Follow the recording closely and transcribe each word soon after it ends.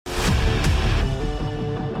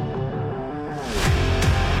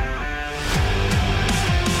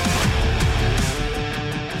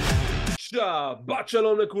שבת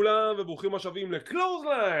שלום לכולם וברוכים השבים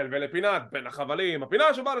לקלוזליין ולפינת בין החבלים,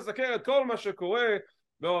 הפינה שבאה לסקר את כל מה שקורה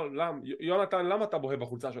בעולם. יונתן, למה אתה בוהה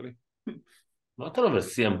בחולצה שלי? מה אתה לא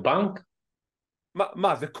בסי.אם פאנק?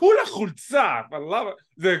 מה, זה כולה חולצה,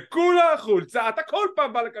 זה כולה חולצה, אתה כל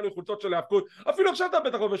פעם בא לכאן עם חולצות של להפקות, אפילו עכשיו אתה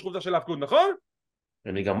בטח לובש חולצה של להפקות, נכון?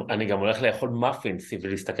 אני גם הולך לאכול מאפינס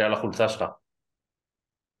ולהסתכל על החולצה שלך.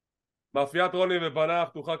 מאפיית רוני ובנה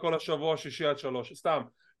פתוחה כל השבוע 2-3, סתם.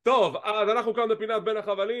 טוב, אז אנחנו כאן בפינת בין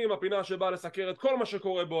החבלים, הפינה שבאה לסקר את כל מה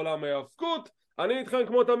שקורה בעולם ההאבקות. אני איתכם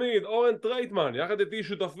כמו תמיד, אורן טרייטמן, יחד איתי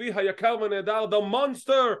שותפי היקר ונהדר, The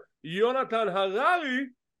Monster, יונתן הררי.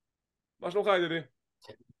 מה שלומך ידידי?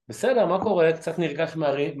 בסדר, מה קורה? קצת נרגש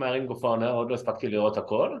מהרינג אוף אונר, עוד לא הספקתי לראות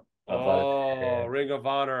הכל, אבל... Ring of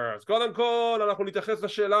Honor. אז קודם כל אנחנו נתייחס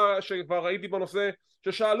לשאלה שכבר ראיתי בנושא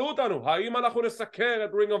ששאלו אותנו, האם אנחנו נסקר את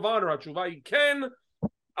Ring of Honor? התשובה היא כן,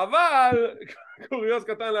 אבל קוריוז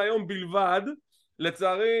קטן להיום בלבד,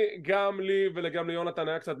 לצערי גם לי וגם ליונתן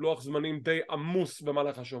היה קצת לוח זמנים די עמוס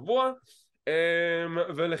במהלך השבוע,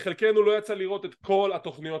 ולחלקנו לא יצא לראות את כל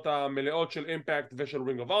התוכניות המלאות של אימפקט ושל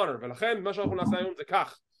Ring of Honor, ולכן מה שאנחנו נעשה היום זה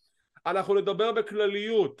כך: אנחנו נדבר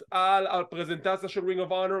בכלליות על הפרזנטציה של Ring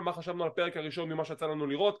of Honor, מה חשבנו על הפרק הראשון ממה שיצא לנו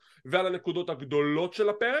לראות, ועל הנקודות הגדולות של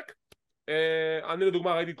הפרק. אני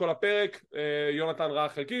לדוגמה ראיתי כל הפרק, יונתן ראה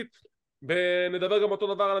חלקית. נדבר גם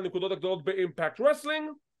אותו דבר על הנקודות הגדולות באימפקט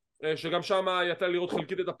רסלינג, שגם שם יצא לראות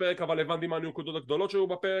חלקית את הפרק, אבל הבנתי מה הנקודות הגדולות שהיו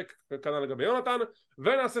בפרק, כנ"ל לגבי יונתן.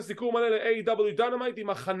 ונעשה סיקור מלא ל-AEW דינמיט עם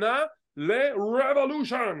הכנה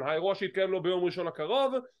ל-Revolution, האירוע שהתקיים לו ביום ראשון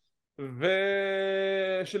הקרוב.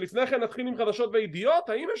 ושלפני כן נתחיל עם חדשות וידיעות.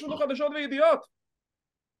 האם יש לנו חדשות וידיעות?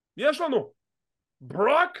 יש לנו.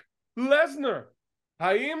 ברוק לזנר,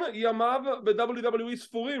 האם ימיו ב-WWE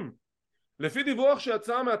ספורים? לפי דיווח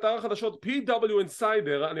שיצא מאתר החדשות PW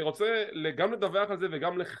Insider, אני רוצה גם לדווח על זה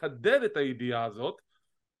וגם לחדד את הידיעה הזאת.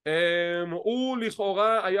 הוא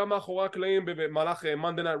לכאורה היה מאחורי הקלעים במהלך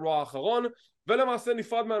Monday Night Raw האחרון, ולמעשה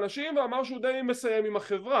נפרד מהאנשים ואמר שהוא די מסיים עם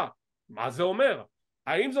החברה. מה זה אומר?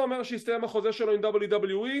 האם זה אומר שהסתיים החוזה שלו עם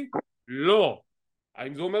WWE? לא.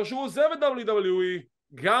 האם זה אומר שהוא עוזב את WWE?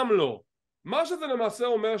 גם לא. מה שזה למעשה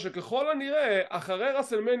אומר שככל הנראה אחרי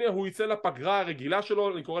רסלמניה הוא יצא לפגרה הרגילה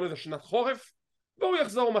שלו, אני קורא לזה שנת חורף, והוא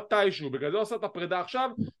יחזור מתישהו. בגלל זה הוא עושה את הפרידה עכשיו,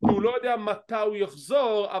 כי הוא לא יודע מתי הוא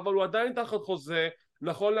יחזור, אבל הוא עדיין תחת חוזה.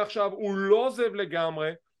 נכון לעכשיו הוא לא עוזב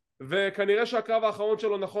לגמרי, וכנראה שהקרב האחרון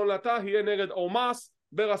שלו נכון לעתה יהיה נגד אומאס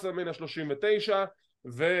ברסלמניה 39,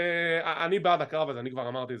 ואני בעד הקרב הזה, אני כבר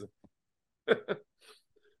אמרתי את זה.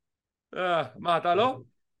 מה, אתה לא?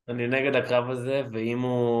 אני נגד הקרב הזה,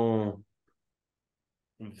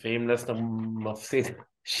 ואם לסנר מפסיד,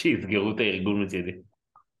 שיסגרו את הארגון מצידי.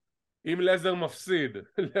 אם לזר מפסיד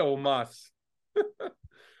לאומאס,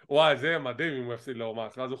 וואי, זה מדהים אם הוא יפסיד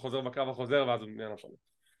לאומאס, ואז הוא חוזר בקרב החוזר, ואז הוא נהיה נשאר.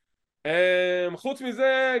 חוץ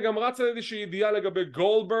מזה, גם רצה איזושהי ידיעה לגבי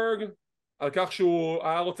גולדברג, על כך שהוא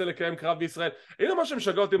היה רוצה לקיים קרב בישראל. הנה מה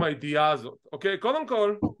שמשגע אותי מהידיעה הזאת, אוקיי? קודם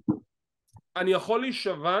כל, אני יכול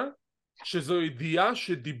להישבע שזו ידיעה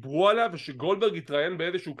שדיברו עליה ושגולדברג התראיין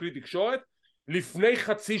באיזשהו כלי תקשורת לפני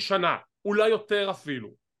חצי שנה, אולי יותר אפילו.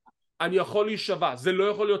 אני יכול להישבע, זה לא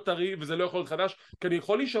יכול להיות טרי וזה לא יכול להיות חדש, כי אני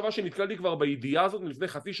יכול להישבע שנתקלתי כבר בידיעה הזאת לפני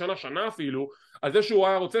חצי שנה, שנה אפילו, על זה שהוא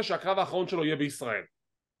היה רוצה שהקרב האחרון שלו יהיה בישראל.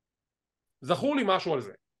 זכור לי משהו על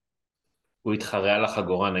זה. הוא התחרה על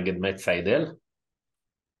החגורה נגד מאט סיידל?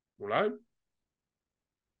 אולי?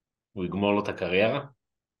 הוא יגמור לו את הקריירה?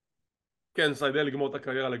 כן, סיידל יגמור את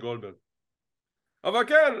הקריירה לגולדברג. אבל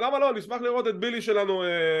כן, למה לא? נשמח לראות את בילי שלנו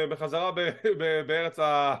בחזרה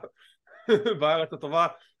בארץ הטובה,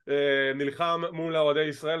 נלחם מול אוהדי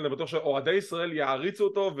ישראל. אני בטוח שאוהדי ישראל יעריצו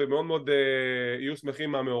אותו ומאוד מאוד יהיו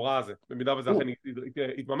שמחים מהמאורע הזה, במידה וזה אכן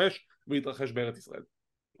יתממש ויתרחש בארץ ישראל.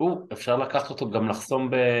 אפשר לקחת אותו גם לחסום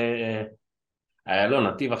היה לו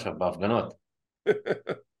נתיב עכשיו בהפגנות.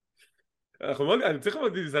 אני צריך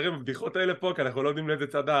מאוד להיזהר בבדיחות האלה פה, כי אנחנו לא יודעים לאיזה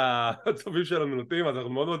צד הצובים שלנו נוטים, אז אנחנו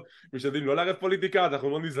מאוד מאוד משתדלים לא לערב פוליטיקה, אז אנחנו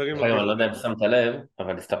מאוד נזהרים. אני לא יודע אם שמת לב,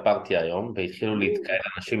 אבל הסתפרתי היום והתחילו להתקהל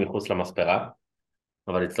אנשים מחוץ למספרה,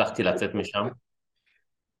 אבל הצלחתי לצאת משם.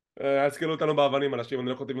 אז כאילו אותנו באבנים אנשים, אני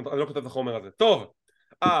לא כותב את החומר הזה. טוב,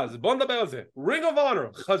 אז בואו נדבר על זה. Ring of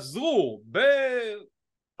Honor חזרו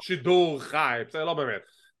בשידור חי, בסדר, לא באמת.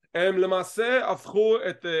 הם למעשה הפכו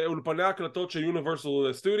את אולפני ההקלטות של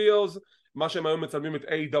Universal Studios, מה שהם היום מצלמים את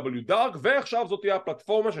AEW Dark, ועכשיו זאת תהיה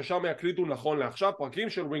הפלטפורמה ששם יקליטו נכון לעכשיו פרקים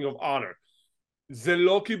של Ring of Honor. זה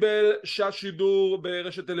לא קיבל שעת שידור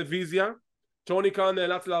ברשת טלוויזיה, טוני קאן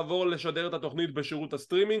נאלץ לעבור לשדר את התוכנית בשירות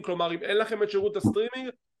הסטרימינג, כלומר אם אין לכם את שירות הסטרימינג,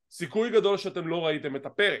 סיכוי גדול שאתם לא ראיתם את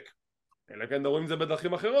הפרק. אלא כן רואים את זה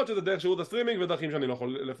בדרכים אחרות, שזה דרך שירות הסטרימינג ודרכים שאני לא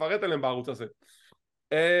יכול לפרט עליהם בערוץ הזה.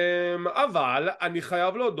 אבל אני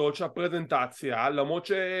חייב להודות שהפרזנטציה, למרות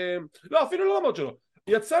ש... לא, אפילו לא למרות שלא,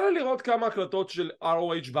 יצא לי לראות כמה הקלטות של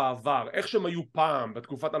ROH בעבר, איך שהם היו פעם,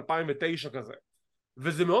 בתקופת 2009 כזה,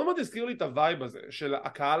 וזה מאוד מאוד הזכיר לי את הווייב הזה של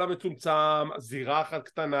הקהל המצומצם, זירה אחת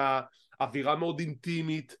קטנה, אווירה מאוד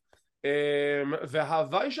אינטימית,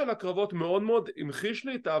 וההוואי של הקרבות מאוד מאוד המחיש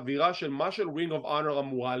לי את האווירה של מה של Ring of Honor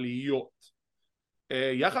אמורה להיות.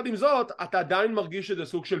 יחד עם זאת, אתה עדיין מרגיש שזה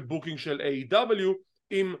סוג של בוקינג של AEW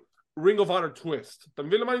עם Ring of Honor twist. אתה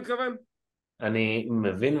מבין למה אני מתכוון? אני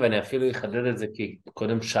מבין, ואני אפילו אחדד את זה, כי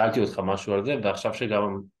קודם שאלתי אותך משהו על זה, ועכשיו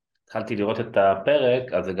שגם התחלתי לראות את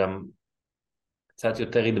הפרק, אז זה גם קצת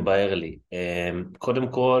יותר התבהר לי.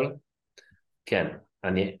 קודם כל, כן,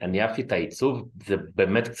 אני אהבתי את העיצוב, זה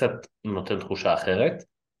באמת קצת נותן תחושה אחרת.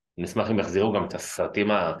 אני אשמח אם יחזירו גם את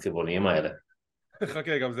הסרטים הצבעוניים האלה.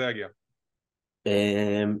 חכה, גם זה יגיע.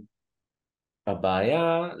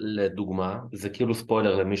 הבעיה, לדוגמה, זה כאילו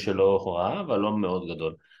ספוילר למי שלא ראה, אבל לא מאוד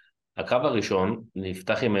גדול. הקו הראשון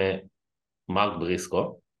נפתח עם מרק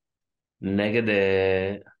בריסקו נגד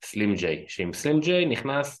סלים ג'יי, שעם סלים ג'יי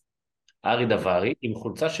נכנס ארי דברי עם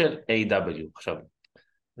חולצה של A.W. עכשיו,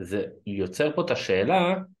 זה יוצר פה את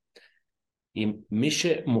השאלה אם מי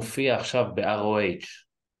שמופיע עכשיו ב-ROH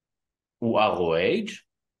הוא ROH,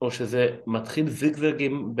 או שזה מתחיל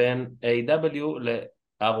זיגזגים בין A.W.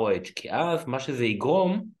 ל-ROH, כי אז מה שזה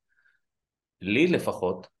יגרום, לי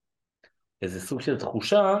לפחות, איזה סוג של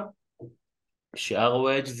תחושה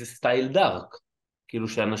ש-ROH זה סטייל דארק, כאילו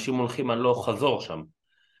שאנשים הולכים על לא חזור שם,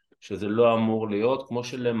 שזה לא אמור להיות, כמו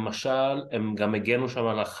שלמשל הם גם הגנו שם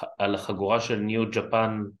על החגורה של ניו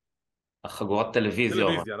ג'פן, החגורת טלוויזיה.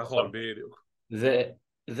 טלוויזיה, נכון, בדיוק.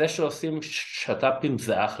 זה שעושים שטאפים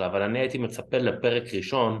זה אחלה, אבל אני הייתי מצפה לפרק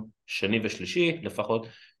ראשון, שני ושלישי לפחות,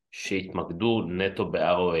 שהתמקדו נטו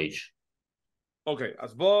ב-ROH. אוקיי,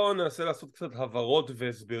 אז בואו ננסה לעשות קצת הבהרות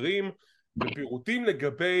והסברים ופירוטים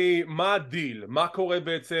לגבי מה הדיל, מה קורה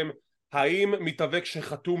בעצם, האם מתאבק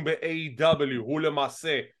שחתום ב-AW הוא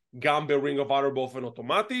למעשה גם ב-Ring of Honor באופן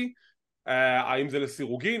אוטומטי, האם זה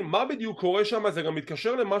לסירוגין, מה בדיוק קורה שם. זה גם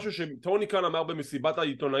מתקשר למשהו שטוני קאן אמר במסיבת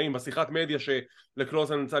העיתונאים, בשיחת מדיה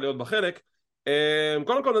שלקלוז נמצא להיות בחלק.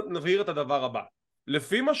 קודם כל נבהיר את הדבר הבא,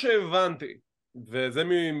 לפי מה שהבנתי, וזה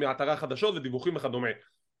מאתרי החדשות ודיווחים וכדומה,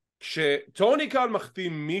 כשטוני קאן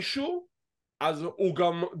מחתים מישהו אז הוא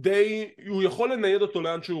גם די, הוא יכול לנייד אותו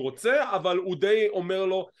לאן שהוא רוצה, אבל הוא די אומר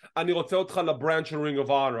לו אני רוצה אותך לברנד של Ring of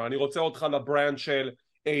Honor, אני רוצה אותך לברנד של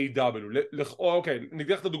A.W. אוקיי,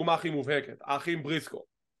 ניקח את הדוגמה הכי מובהקת, האחים בריסקו.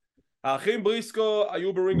 האחים בריסקו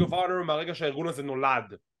היו ב-Ring of Honor מהרגע שהארגון הזה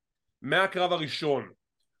נולד, מהקרב הראשון,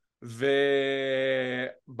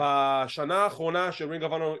 ובשנה האחרונה ש-Ring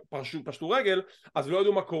of Honor פשטו רגל, אז לא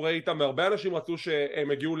ידעו מה קורה איתם, והרבה אנשים רצו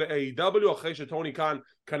שהם הגיעו ל-AW אחרי שטוני קאן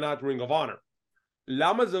קנה את Ring of Honor.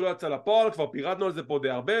 למה זה לא יצא לפועל? כבר פירטנו על זה פה די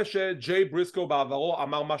הרבה, שג'יי בריסקו בעברו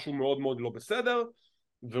אמר משהו מאוד מאוד לא בסדר,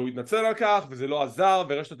 והוא התנצל על כך, וזה לא עזר,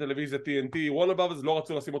 ורשת הטלוויזיה TNT, וורנר בראדרס לא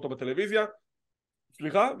רצו לשים אותו בטלוויזיה,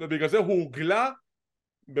 ובגלל זה הוא הוגלה,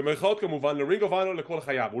 במרכאות כמובן, ל-Ring of Honor לכל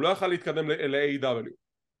חייו, הוא לא יכל להתקדם ל-AW.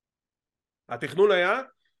 התכנון היה,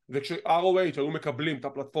 וכש-ROH היו מקבלים את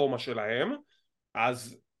הפלטפורמה שלהם,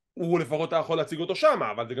 אז הוא לפחות יכול להציג אותו שם,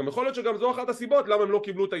 אבל זה גם יכול להיות שגם זו אחת הסיבות למה הם לא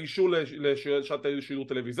קיבלו את האישור לשעת שידור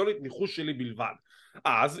טלוויזיונית, ניחוש שלי בלבד.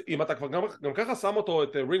 אז אם אתה כבר גם ככה שם אותו,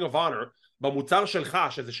 את Ring of Honor, במוצר שלך,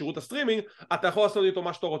 שזה שירות הסטרימינג, אתה יכול לעשות איתו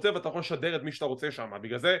מה שאתה רוצה, ואתה יכול לשדר את מי שאתה רוצה שם.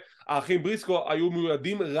 בגלל זה האחים בריסקו היו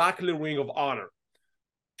מיועדים רק ל-Ring of Honor.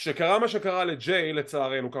 כשקרה מה שקרה לג'יי,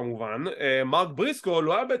 לצערנו כמובן, מרק בריסקו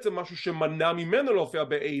לא היה בעצם משהו שמנע ממנו להופיע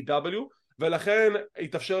ב-AW, ולכן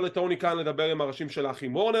התאפשר לטוני קאן לדבר עם הראשים של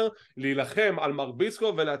האחים וורנר, להילחם על מרק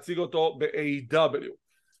בריסקו ולהציג אותו ב-AW.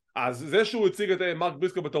 אז זה שהוא הציג את מרק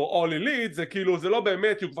בריסקו בתור All Elite, זה כאילו, זה לא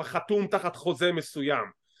באמת, הוא כבר חתום תחת חוזה מסוים.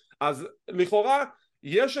 אז לכאורה,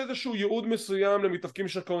 יש איזשהו ייעוד מסוים למתאבקים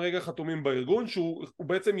שכרגע חתומים בארגון, שהוא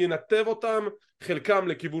בעצם ינתב אותם, חלקם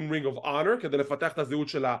לכיוון Ring of Honor, כדי לפתח את הזהות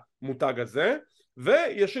של המותג הזה,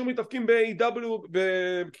 וישאיר מתאבקים ב-AW,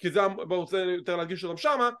 כי זה רוצה יותר להדגיש אותם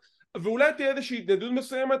שמה, ואולי תהיה איזושהי התנגדות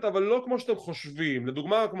מסוימת, אבל לא כמו שאתם חושבים.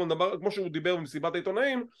 לדוגמה, כמו שהוא דיבר במסיבת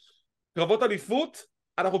העיתונאים, קרבות אליפות,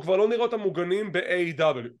 אנחנו כבר לא נראה אותם מוגנים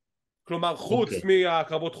ב-AW. כלומר, חוץ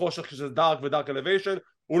מהקרבות חושך שזה דארק ודארק אלוויישן,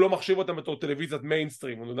 הוא לא מחשיב אותם בתור טלוויזיית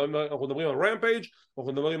מיינסטרים. אנחנו מדברים על רמפייג',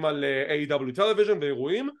 אנחנו מדברים על AW טלוויז'ן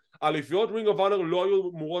ואירועים. אליפיות Ring of Honor לא היו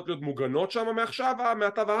אמורות להיות מוגנות שם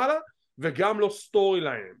מעתה והלאה, וגם לא סטורי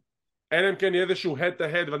ליין. אלא אם כן יהיה איזשהו head to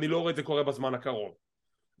head, ואני לא רואה את זה קורה בזמן הקרוב.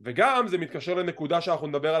 וגם זה מתקשר לנקודה שאנחנו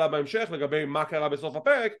נדבר עליה בהמשך לגבי מה קרה בסוף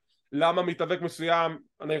הפרק, למה מתאבק מסוים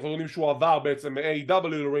אנחנו יודעים שהוא עבר בעצם מ-AW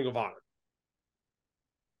ל-Ring of Honor.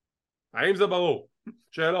 האם זה ברור?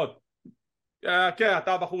 שאלות. כן,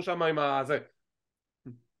 אתה הבחור שם עם הזה.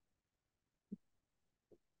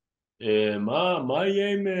 מה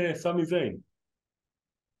יהיה עם סמי זיין?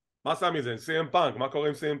 מה סמי זיין? CM פאנק, מה קורה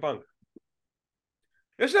עם CM פאנק?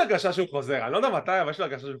 יש לי הרגשה שהוא חוזר, אני לא יודע מתי, אבל יש לי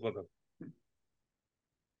הרגשה שהוא חוזר.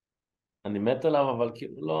 אני מת עליו, אבל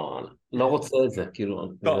כאילו לא רוצה את זה, כאילו...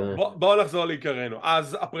 טוב, בואו נחזור לעיקרנו.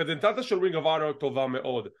 אז הפרזנטציה של Ring of Honor טובה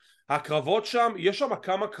מאוד. הקרבות שם, יש שם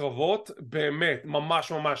כמה קרבות באמת,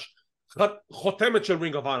 ממש ממש חותמת של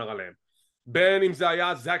Ring of Honor עליהם. בין אם זה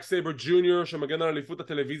היה זאק סייבר ג'וניור שמגן על אליפות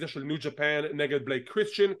הטלוויזיה של ניו ג'פן נגד בלייק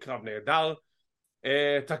קריסטיאן, קרב נהדר.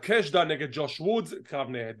 טקשדה נגד ג'וש וודס, קרב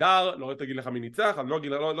נהדר, לא תגיד לך מי ניצח, אני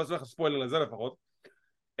לא אעשה לך ספוילר לזה לפחות.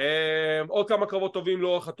 עוד כמה קרבות טובים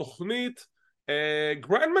לאורך התוכנית.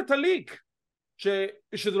 גרנד מטאליק,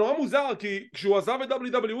 שזה נורא מוזר, כי כשהוא עזב את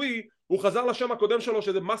WWE הוא חזר לשם הקודם שלו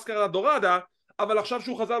שזה מסקרה דורדה, אבל עכשיו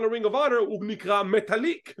שהוא חזר ל-Ring of Honor הוא נקרא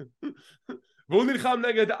מטאליק. והוא נלחם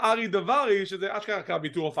נגד ארי דברי, שזה אשכרה קרב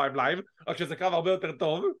ב-205 Live, רק שזה קרב הרבה יותר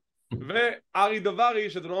טוב. וארי דברי,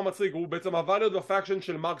 שזה נורא מצחיק, הוא בעצם עבר להיות בפאקשן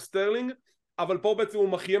של מרק סטרלינג, אבל פה בעצם הוא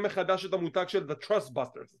מחיה מחדש את המותג של The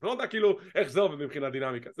Trustbusters. אני לא יודע כאילו איך זה עובד מבחינת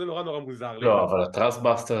דינמיקה, זה נורא נורא מוזר לי. לא, אבל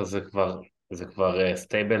ה-Trustbusters זה כבר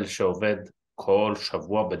סטייבל שעובד כל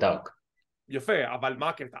שבוע בדארק. יפה, אבל מה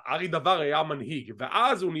הקטע? ארי דבר היה מנהיג,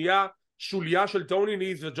 ואז הוא נהיה שוליה של טוני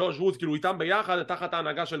ניז וג'ורג' וודס, כאילו איתם ביחד תחת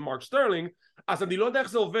ההנהגה של מרק סטרלינג, אז אני לא יודע איך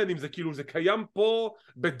זה עובד, אם זה כאילו זה קיים פה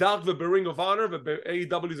בדארק וברינג אוף אונר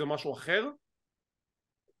וב-AEW זה משהו אחר?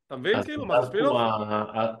 אתה מבין כאילו? מה זה ספינוף?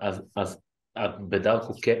 אז בדארק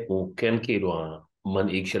הוא כן כאילו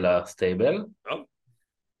המנהיג של הסטייבל.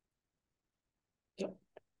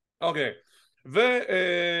 אוקיי.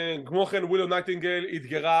 וכמו כן ווילו נייטינגייל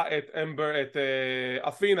אתגרה את אמבר, את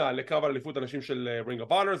אפינה לקרב על אליפות הנשים של רינג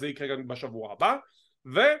אוף אונר, זה יקרה גם בשבוע הבא.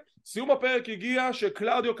 וסיום הפרק הגיע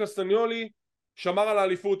שקלאודיו קסטניולי שמר על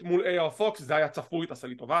האליפות מול AR פוקס, זה היה צפוי, תעשה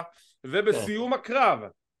לי טובה. ובסיום הקרב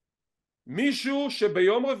מישהו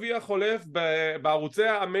שביום רביעי החולף בערוצי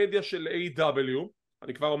המדיה של AW,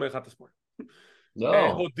 אני כבר אומר לך את הספוילר,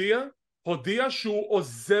 הודיע שהוא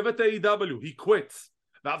עוזב את AW, he quits,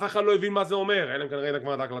 ואף אחד לא הבין מה זה אומר, אלא אם כנראה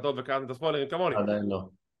כבר את ההקלטות וקראתם את הספוילרים כמוני. עדיין לא.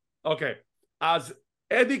 אוקיי, אז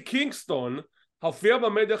אדי קינגסטון הופיע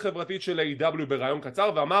במדיה החברתית של AW ברעיון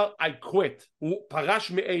קצר ואמר I quit, הוא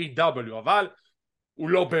פרש מ-AW, אבל הוא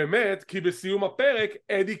לא באמת, כי בסיום הפרק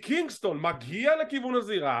אדי קינגסטון מגיע לכיוון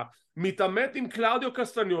הזירה, מתעמת עם קלאודיו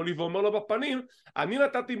קסטניולי ואומר לו בפנים, אני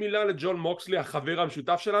נתתי מילה לג'ון מוקסלי החבר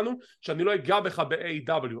המשותף שלנו שאני לא אגע בך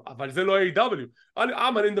ב-AW, אבל זה לא AW,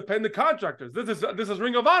 I'm an independent contractor, this is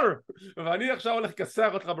Ring of Honor, ואני עכשיו הולך לקסח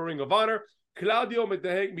אותך ב-Ring of Honor. קלאודיו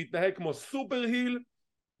מתנהג כמו סופר היל,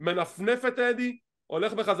 מנפנף את אדי,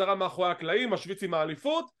 הולך בחזרה מאחורי הקלעים, משוויץ עם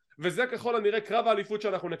האליפות, וזה ככל הנראה קרב האליפות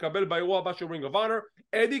שאנחנו נקבל באירוע הבא של Ring of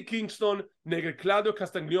Honor, אדי קינגסטון נגד קלאודיו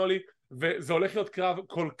קסטניולי, וזה הולך להיות קרב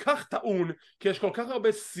כל כך טעון, כי יש כל כך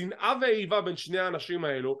הרבה שנאה ואיבה בין שני האנשים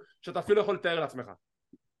האלו, שאתה אפילו לא יכול לתאר לעצמך.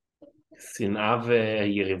 שנאה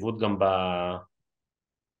ויריבות גם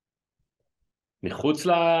מחוץ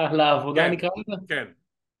לעבודה, כן, נקרא לזה? כן.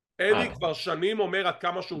 אדי כבר שנים אומר עד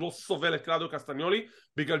כמה שהוא לא סובל את קלאודיו קסטניולי,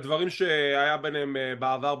 בגלל דברים שהיה ביניהם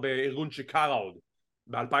בעבר בארגון שיקרה עוד.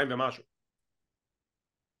 ב-2000 ומשהו.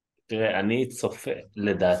 תראה, אני צופה,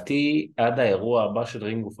 לדעתי עד האירוע הבא של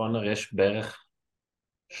רינג אוף אונר יש בערך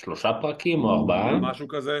 3 פרקים או 4. משהו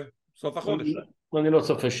כזה, סוף החודש. אני לא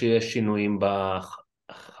צופה שיש שינויים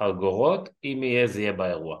בחגורות, אם יהיה זה יהיה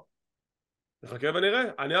באירוע. נחכה ונראה,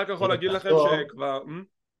 אני רק יכול להגיד לכם שכבר...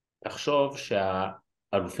 תחשוב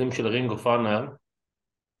שהאלופים של רינג אוף אונר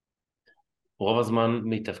רוב הזמן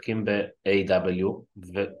מתאבקים ב-AW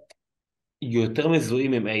יותר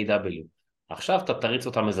מזוהים עם A.W. עכשיו אתה תריץ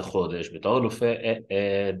אותם איזה חודש, בתור אלופי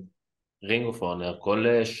רינג אוף אונר, כל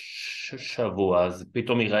שבוע, אז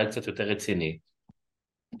פתאום ייראה קצת יותר רציני.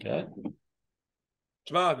 כן?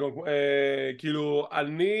 תשמע, כאילו,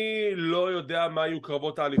 אני לא יודע מה יהיו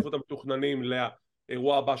קרבות האליפות המתוכננים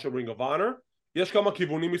לאירוע הבא של רינג אוף אונר. יש כמה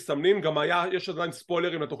כיוונים מסתמנים, גם יש עדיין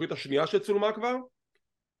ספוילרים לתוכנית השנייה שצולמה כבר.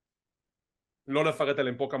 לא נפרט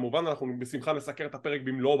עליהם פה כמובן, אנחנו בשמחה נסקר את הפרק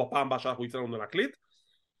במלואו בפעם הבאה שאנחנו יצא לנו להקליט.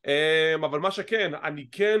 אבל מה שכן, אני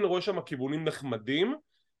כן רואה שם כיוונים נחמדים.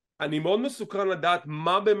 אני מאוד מסוקרן לדעת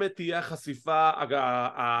מה באמת תהיה החשיפה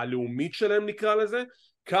הלאומית שלהם נקרא לזה,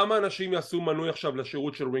 כמה אנשים יעשו מנוי עכשיו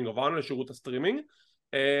לשירות של Ring of Honor, לשירות הסטרימינג,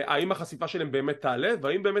 האם החשיפה שלהם באמת תעלה,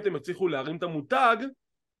 והאם באמת הם יצליחו להרים את המותג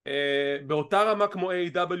באותה רמה כמו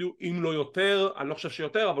A.W. אם לא יותר, אני לא חושב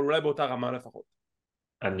שיותר, אבל אולי באותה רמה לפחות.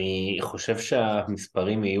 אני חושב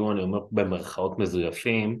שהמספרים יהיו, אני אומר, במרכאות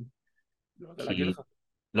מזויפים, לא יודע להגיד כי... לך.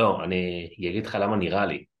 לא, אני אגיד לך למה נראה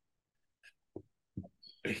לי.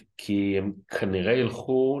 כי הם כנראה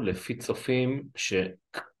ילכו לפי צופים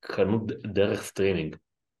שקנו דרך סטרימינג,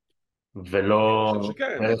 אני ולא חושב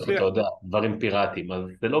שכן, דרך, אתה יודע, דברים פיראטיים. אז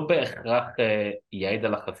זה לא בהכרח יעיד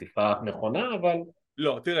על החשיפה הנכונה, אבל...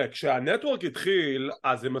 לא, תראה, כשהנטוורק התחיל,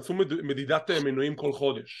 אז הם מצאו מדידת מנויים כל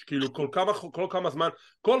חודש. כאילו כל כמה זמן,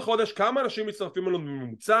 כל חודש כמה אנשים מצטרפים לנו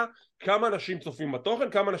בממוצע, כמה אנשים צופים בתוכן,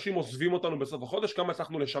 כמה אנשים עוזבים אותנו בסוף החודש, כמה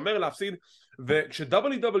הצלחנו לשמר, להפסיד.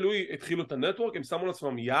 וכש-WWE התחילו את הנטוורק, הם שמו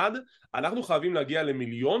לעצמם יעד, אנחנו חייבים להגיע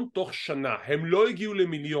למיליון תוך שנה. הם לא הגיעו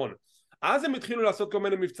למיליון. אז הם התחילו לעשות כל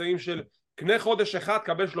מיני מבצעים של קנה חודש אחד,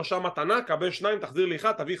 קבל 3 מתנה, קבל 2, תחזיר לי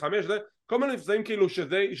 1, תביא 5, זה כל מיני מבצעים כאילו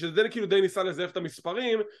שזה כאילו די ניסה לזייף את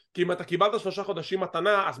המספרים, כי אם אתה קיבלת 3 חודשים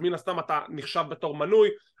מתנה, אז מן הסתם אתה נחשב בתור מנוי,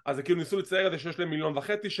 אז זה כאילו ניסו לצייר את זה שיש להם 1.5 מיליון,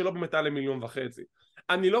 שלא באמת היה להם 1.5 מיליון.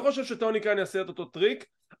 אני לא חושב שטוני כאן יעשה את אותו טריק,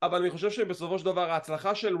 אבל אני חושב שבסופו של דבר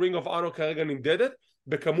ההצלחה של רינג אוף אונור כרגע נמדדת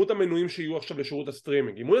בכמות המנויים שיהיו עכשיו לשירות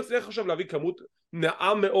הסטרימינג. אם הוא יצליח עכשיו להביא כמות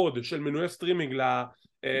נאה מאוד של מנויי סטרימינג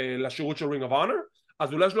לשירות של רינג אוף אונור,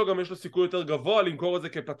 אז אולי שלו גם יש לו סיכוי יותר גבוה למכור את זה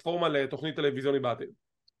כפלטפורמה לתוכנית טלוויזיוני בעתיד.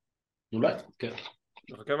 אולי, כן.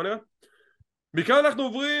 נחכה ונראה. מכאן אנחנו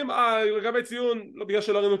עוברים לגבי ציון, לא בגלל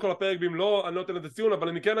שלא ראינו כל הפרק במלואו, אני לא אתן את הציון, אבל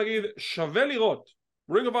אני כן אגיד, שווה לראות.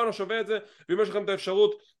 רינג אוף אונור שווה את זה, ואם יש לכם את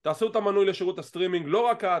האפשרות, תעשו את המנוי לשירות הסטרימינג, לא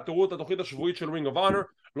רק תראו את התוכנית השבועית של רינג אוף אונור,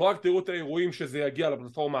 לא רק תראו את האירועים שזה יגיע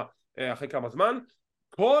לפלטפורמה אחרי כמה זמן,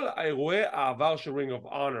 כל האירועי העבר של רינג אוף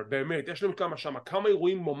אונור, באמת, יש לנו כמה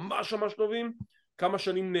אירועים ממש ממש טובים, כמה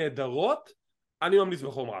שנים נהדרות, אני ממליץ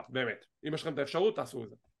בחום רב, באמת. אם יש לכם את האפשרות, תעשו את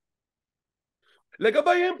זה. לגבי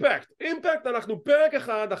אימפקט אנחנו פרק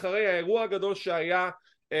אחד אחרי האירוע הגדול שהיה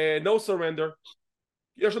No Surrender.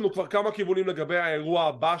 יש לנו כבר כמה כיוונים לגבי האירוע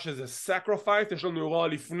הבא שזה Sacrifice. יש לנו אירוע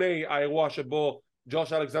לפני האירוע שבו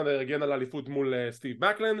ג'וש אלכסנדר הגן על האליפות מול סטיב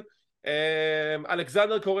מקלן.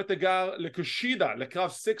 אלכסנדר קורא תיגר לקשידה לקרב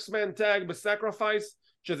 6-man tag ב-Sacrifice,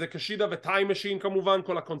 שזה קשידה וטיים משין כמובן,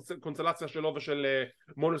 כל הקונסטלציה שלו ושל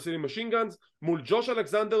מוטור סיטי משין גאנס, מול ג'וש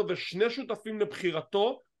אלכסנדר ושני שותפים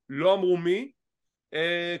לבחירתו, לא אמרו מי.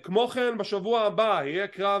 כמו כן בשבוע הבא יהיה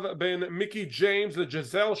קרב בין מיקי ג'יימס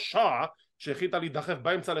לג'זל שאה, שהחליטה להידחף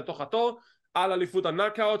באמצע לתוך התור, על אליפות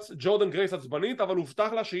הנאקאוטס. ג'ורדן גרייס עצבנית, אבל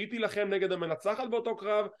הובטח לה שהיא תילחם נגד המנצחת באותו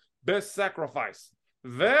קרב בסקריפייס.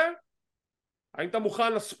 האם אתה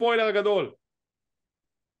מוכן לספוילר הגדול?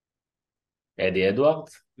 אדי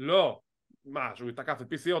אדוארדס? לא. מה, שהוא יתקף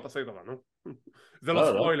את PCO, תעשה איתו, נו. זה לא לא,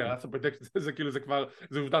 ספוילר, זה כאילו, זה כבר,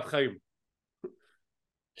 זה עובדת חיים.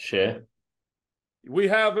 We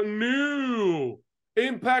have new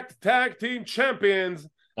Impact Tag Team Champions,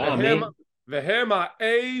 והם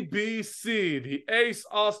ה-ABC, the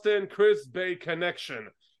Ace Austin Chris Bay Connection.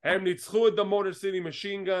 הם ניצחו את the Motor City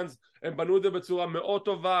Machine Guns, הם בנו את זה בצורה מאוד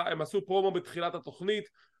טובה, הם עשו פרומו בתחילת התוכנית,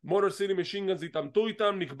 Motor City Machine Guns התאמתו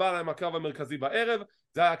איתם, נקבע להם הקרב המרכזי בערב,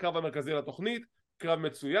 זה היה הקרב המרכזי לתוכנית, קרב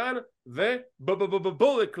מצוין,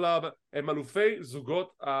 ובולט קלאב הם אלופי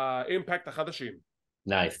זוגות האימפקט החדשים.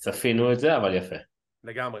 נייס, צפינו את זה, אבל יפה.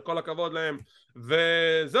 לגמרי, כל הכבוד להם.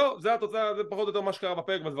 וזהו, זה התוצאה, זה פחות או יותר מה שקרה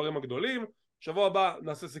בפרק בדברים הגדולים. שבוע הבא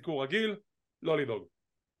נעשה סיקור רגיל, לא לדאוג.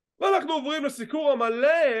 ואנחנו עוברים לסיקור המלא,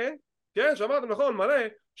 כן, שמעתם נכון, מלא,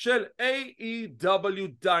 של AEW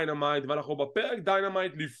דינמיט, ואנחנו בפרק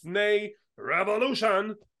דינמיט לפני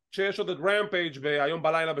Revolution, שיש עוד את רמפייג' והיום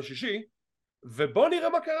בלילה בשישי, ובוא נראה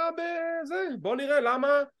מה קרה בזה, בוא נראה למה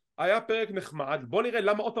היה פרק נחמד, בוא נראה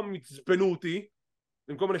למה עוד פעם מצפנו אותי,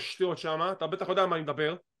 עם כל מיני שטויות שמה, אתה בטח יודע מה אני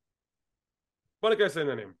מדבר. בוא ניכנס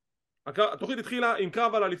לעניינים. התוכנית התחילה עם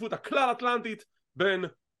קרב על האליפות הכלל אטלנטית בין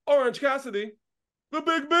אורנג' קאסידי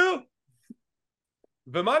וביג ביל.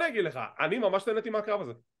 ומה אני אגיד לך? אני ממש נהניתי מהקרב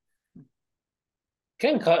הזה.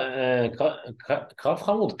 כן, קרב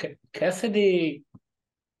חמוד. קאסידי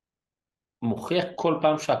מוכיח כל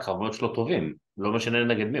פעם שהקרבות שלו טובים, לא משנה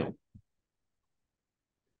נגד מי הוא.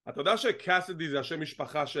 אתה יודע שקאסידי זה השם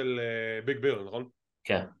משפחה של ביג ביל, נכון?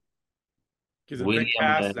 כן. כי זה ביג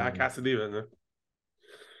קאס, זה היה קאסידי וזה.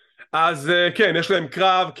 אז כן, יש להם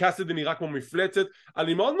קרב, קאסידי נראה כמו מפלצת.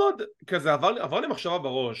 אני מאוד מאוד, כזה עבר לי מחשבה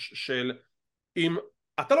בראש של אם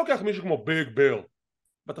אתה לוקח מישהו כמו ביג ביל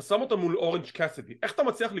ואתה שם אותו מול אורנג' קאסידי, איך אתה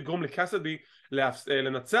מצליח לגרום לקאסידי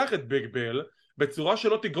לנצח את ביג ביל בצורה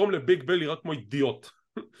שלא תגרום לביג ביל לראות כמו אידיוט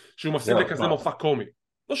שהוא מפסיד לכזה מופע קומי?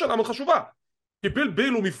 זו שאלה מאוד חשובה, כי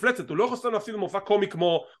ביל הוא מפלצת, הוא לא יכול סתם להפסיד למופע קומי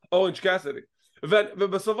כמו אורנג' קאסידי.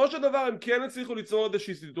 ובסופו של דבר הם כן הצליחו ליצור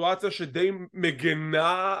איזושהי סיטואציה שדי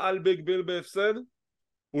מגנה על ביג ביל בהפסד,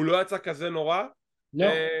 הוא לא יצא כזה נורא, לא.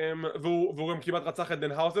 והוא גם כמעט רצח את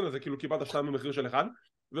דנהאוזן, אז זה כאילו כמעט השניים במחיר של אחד,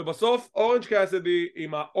 ובסוף אורנג' קאסידי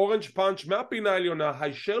עם האורנג' פאנץ' מהפינה העליונה,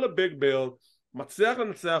 הישר לביג בל, מצליח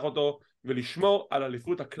לנצח אותו ולשמור על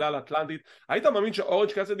אליפות הכלל האטלנטית. היית מאמין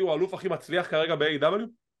שאורנג' קאסידי הוא האלוף הכי מצליח כרגע ב-AEW?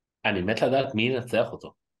 אני מת לדעת מי ינצח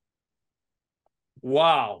אותו.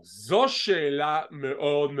 וואו, זו שאלה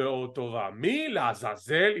מאוד מאוד טובה. מי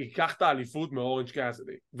לעזאזל ייקח את האליפות מאורנג'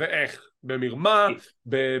 קאסידי? ואיך? במרמה?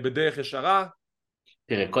 בדרך ישרה?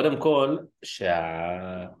 תראה, קודם כל,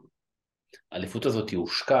 שהאליפות הזאת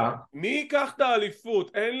הושקע. מי ייקח את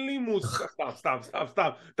האליפות? אין לי מושג. סתם.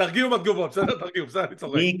 תרגיעו בתגובות, בסדר? תרגיעו, בסדר, אני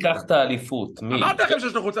צוחק. מי ייקח את האליפות? מי? אמרתי לכם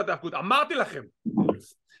שיש לו חולצת האבקות, אמרתי לכם.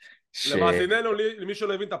 ש... למאזיננו, למי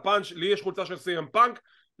שלא הבין את הפאנץ', לי יש חולצה של סי.אם פאנק,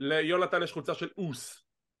 ליונתן יש חולצה של אוס.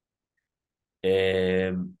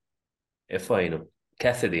 איפה היינו?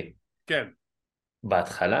 קאסידי. כן.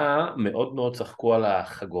 בהתחלה מאוד מאוד צחקו על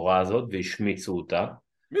החגורה הזאת והשמיצו אותה.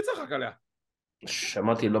 מי צחק עליה?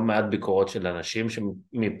 שמעתי לא מעט ביקורות של אנשים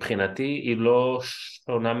שמבחינתי היא לא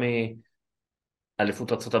שונה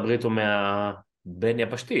מאליפות ארצות הברית או מהבן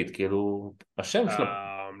יבשתית, כאילו השם שלה.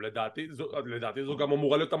 לדעתי זו גם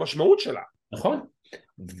אמורה להיות המשמעות שלה. נכון.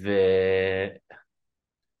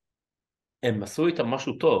 והם עשו איתה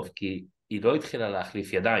משהו טוב, כי היא לא התחילה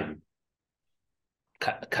להחליף ידיים.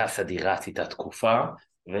 קאסידי רץ איתה תקופה,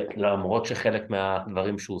 ולמרות שחלק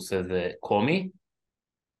מהדברים שהוא עושה זה קומי,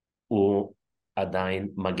 הוא עדיין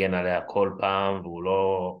מגן עליה כל פעם, והוא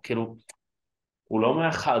לא, כאילו, הוא לא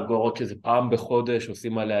מהחגורות שזה פעם בחודש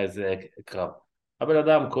עושים עליה איזה קרב. הבן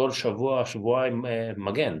אדם כל שבוע, שבועיים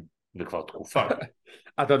מגן, וכבר תקופה.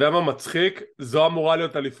 אתה יודע מה מצחיק? זו אמורה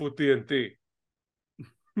להיות אליפות TNT.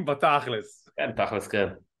 בתכלס. כן, תכלס כן.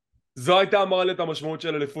 זו הייתה אמורה להיות המשמעות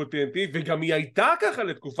של אליפות TNT, וגם היא הייתה ככה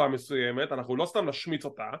לתקופה מסוימת, אנחנו לא סתם נשמיץ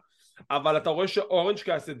אותה, אבל אתה רואה שאורנג'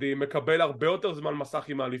 קאסידי מקבל הרבה יותר זמן מסך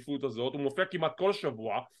עם האליפות הזאת, הוא מופיע כמעט כל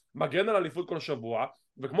שבוע, מגן על האליפות כל שבוע,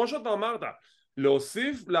 וכמו שאתה אמרת,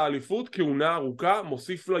 להוסיף לאליפות כהונה ארוכה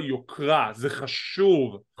מוסיף לה יוקרה, זה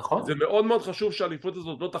חשוב. נכון. זה מאוד מאוד חשוב שהאליפות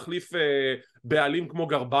הזאת לא תחליף בעלים כמו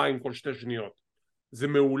גרביים כל 2 שניות. זה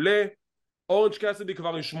מעולה. אורנג' קאסידי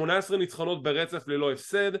כבר עם 18 ניצחונות ברצף ללא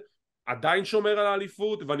הפסד, עדיין שומר על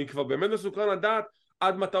האליפות, ואני כבר באמת מסוקרן לדעת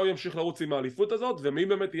עד מתי הוא ימשיך לרוץ עם האליפות הזאת, ומי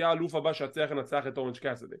באמת יהיה האלוף הבא שיצליח לנצח את אורנג'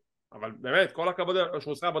 קאסידי. אבל באמת, כל הכבוד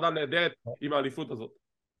שהוא עושה עבודה נהדרת עם האליפות הזאת.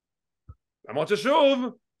 למרות ששוב,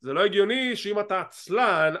 זה לא הגיוני שאם אתה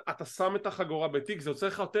עצלן, אתה שם את החגורה בתיק, זה יוצא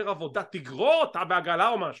לך יותר עבודה, תגרור אותה בעגלה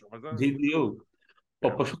או משהו. בדיוק. או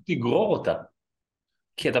פשוט תגרור אותה.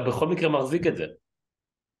 כי אתה בכל מקרה מחזיק את זה.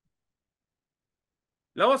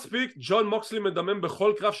 לא מספיק, ג'ון מוקסלי מדמם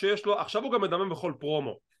בכל קרב שיש לו, עכשיו הוא גם מדמם בכל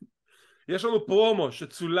פרומו. יש לנו פרומו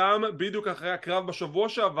שצולם בדיוק אחרי הקרב בשבוע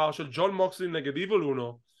שעבר של ג'ון מוקסלי נגד איבול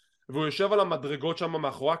אונו, והוא יושב על המדרגות שם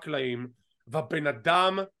מאחורי הקלעים, והבן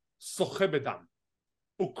אדם שוחה בדם.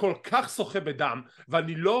 הוא כל כך שוחה בדם,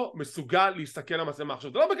 ואני לא מסוגל להסתכל על המצלמה.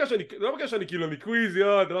 עכשיו, זה לא בגלל שאני כאילו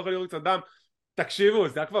ניקוויזיות, אני לא יכול לראות קצת דם. תקשיבו,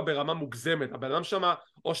 זה היה כבר ברמה מוגזמת. הבן אדם שם,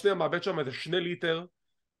 או שנייה מאבד שם איזה 2 ליטר,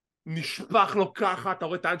 נשפך לו ככה, אתה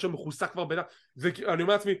רואה את העין שם מכוסה כבר בדם. אני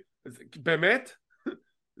אומר לעצמי, באמת?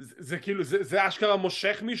 זה כאילו, זה אשכרה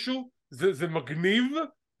מושך מישהו? זה מגניב?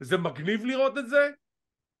 זה מגניב לראות את זה?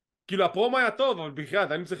 כאילו הפרומו היה טוב, אבל בכלל,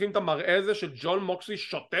 היינו צריכים את המראה הזה של ג'ון מוקסלי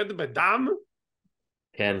שוטט בדם?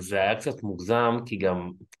 כן, זה היה קצת מוגזם,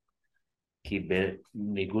 כי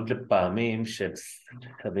בניגוד לפעמים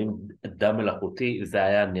ששמים דם מלאכותי, זה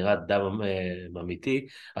היה נראה דם אמיתי.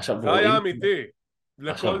 זה היה אמיתי.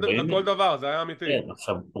 לכל דבר, זה היה אמיתי. כן,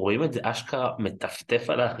 עכשיו רואים את זה אשכרה מטפטף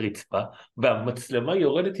על הרצפה, והמצלמה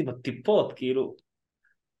יורדת עם הטיפות,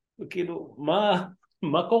 כאילו,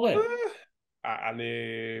 מה קורה? אני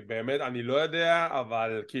באמת, אני לא יודע,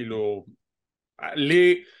 אבל כאילו,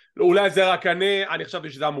 אולי זה רק אני חשבתי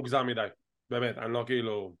שזה היה מוגזם מדי. באמת, אני לא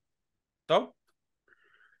כאילו... טוב,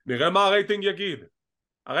 נראה מה הרייטינג יגיד.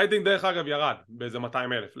 הרייטינג דרך אגב ירד באיזה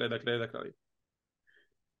 200,000 לידע כללי.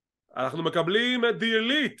 אנחנו מקבלים את The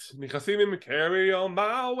Elite, נכנסים עם Carry on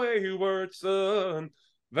my wayward son,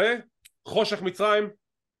 וחושך מצרים,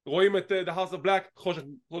 רואים את The House of Black, חושך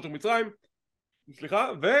מצרים,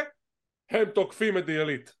 סליחה, והם תוקפים את The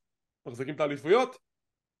Elite, מחזיקים את האליפויות,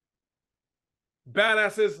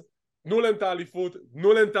 Badasses, תנו להם את האליפות,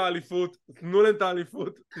 תנו להם את האליפות, תנו להם את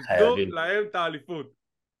האליפות, תנו להם את האליפות.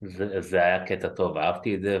 זה היה קטע טוב,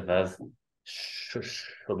 אהבתי את זה, ואז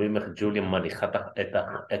שומעים איך ג'וליה מניחה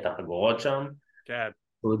את החגורות שם, כן.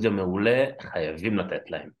 זה מעולה, חייבים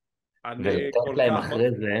לתת להם. ולתת להם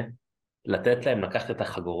אחרי זה, לתת להם לקחת את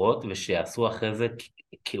החגורות, ושיעשו אחרי זה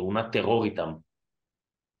כהונת טרור איתם.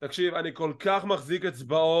 תקשיב, אני כל כך מחזיק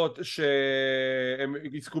אצבעות שהם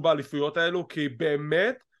יזכו באליפויות האלו, כי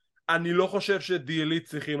באמת אני לא חושב שדיאלית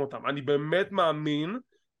צריכים אותם. אני באמת מאמין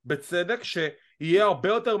בצדק שיהיה הרבה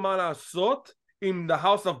יותר מה לעשות עם The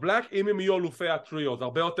House of Black אם הם יהיו אלופי הטריו, זה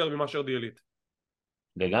הרבה יותר מאשר דיאלית.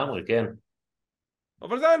 לגמרי, כן.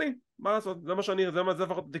 אבל זה אני, מה לעשות, זה מה שאני, זה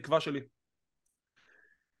לפחות התקווה שלי.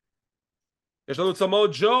 יש לנו צמאו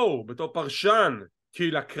ג'ו בתור פרשן,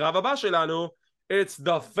 כי לקרב הבא שלנו It's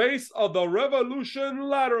the face of the revolution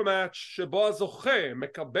ladder match, שבו הזוכה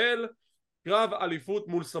מקבל קרב אליפות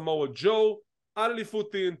מול סמואל ג'ו על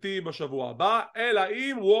אליפות TNT בשבוע הבא, אלא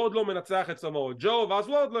אם וורד לא מנצח את סמואל ג'ו, ואז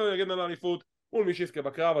וורד לא יגן על האליפות מול מי שיזכה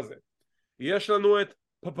בקרב הזה. יש לנו את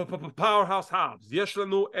Powerhouse Hobbs, יש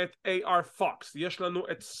לנו את AR Fox, יש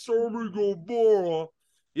לנו את סומי גובורה,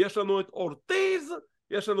 יש לנו את אורטיז,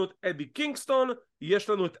 יש לנו את אדי קינגסטון, יש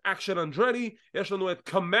לנו את אקשן אנדרדי, יש לנו את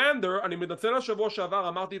קומנדר, אני מתנצל השבוע שעבר,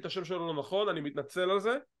 אמרתי את השם שלו לא נכון, אני מתנצל על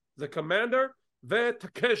זה, זה קומנדר,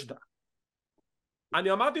 וטקשדה.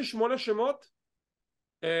 אני אמרתי 8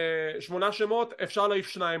 שמות, אפשר להעיף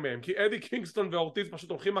 2 מהם, כי אדי קינגסטון ואורטיז פשוט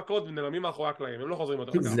הולכים מכות ונעלמים מאחורי הקלעים, הם לא חוזרים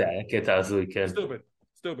יותר. זה היה קטע הזוי, כן.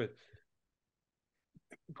 סטופד.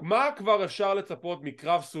 מה כבר אפשר לצפות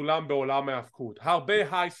מקרב סולם בעולם ההאבקות?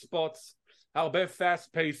 הרבה היי ספוטס, הרבה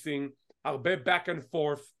פאסט פייסינג, הרבה back and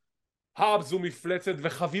forth. האבס הוא מפלצת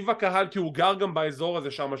וחביב הקהל, כי הוא גר גם באזור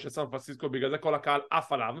הזה שם של סן פרנסיסקו, בגלל זה כל הקהל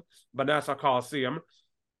עף עליו בנאס"א קולוסיאום.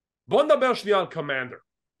 בואו נדבר שנייה על קומנדר.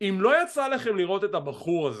 אם לא יצא לכם לראות את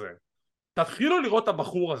הבחור הזה, תתחילו לראות את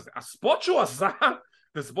הבחור הזה. הספוט שהוא עשה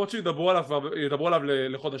זה ספוט שידברו עליו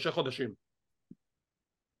לחודשים.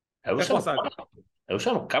 היו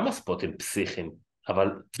שם כמה ספוטים פסיכיים, אבל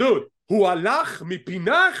דוד, הוא הלך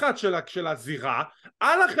מפינה אחת של הזירה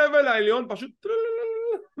על החבל העליון, פשוט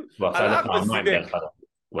הוא עשה את זה פעמיים דרך אגב.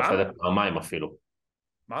 הוא עשה את זה פעמיים אפילו.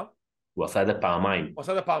 מה? הוא עשה את זה פעמיים. הוא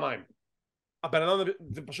עשה את זה פעמיים. הבן אדם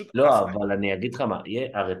זה פשוט... לא, אבל אני אגיד לך מה,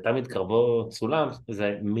 הרי תמיד קרבות סולם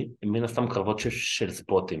זה מן הסתם קרבות של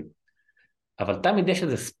ספוטים, אבל תמיד יש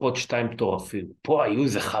איזה ספוט 2 מטורפים. פה היו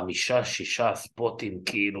איזה 5-6 ספוטים,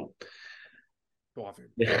 כאילו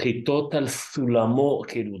נחיתות על סולמו,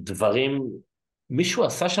 כאילו דברים מישהו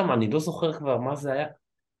עשה שם, אני לא זוכר כבר מה זה היה,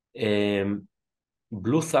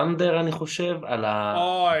 בלו סנדר אני חושב, על ה...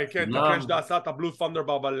 אוי, כן, תקשדה עשה את הבלו סנדר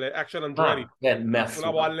על אקשן אנדרדי. כן,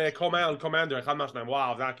 מהסולם. על קומנדר, אחד מהשניים,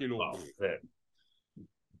 וואו, זה היה כאילו...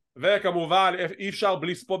 וכמובן, אי אפשר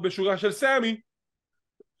בלי ספוט בשורה של סמי,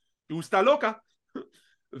 הוא סטלוקה.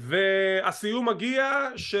 והסיום מגיע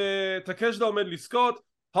שתקשדה עומד לזכות,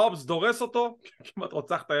 הובס דורס אותו, כמעט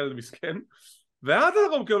רוצח את הילד מסכן, ואז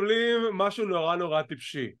אנחנו מקבלים משהו נורא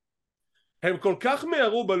טיפשי. הם כל כך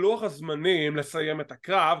מהרו בלוח הזמנים לסיים את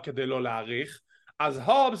הקרב כדי לא להאריך, אז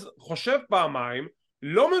הובס חושב פעמיים,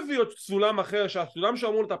 לא מביא עוד סולם אחר שהסולם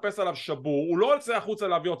שאמור לטפס עליו שבור, הוא לא יוצא החוצה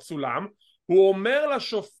להביא עוד סולם, הוא אומר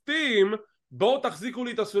לשופטים בואו תחזיקו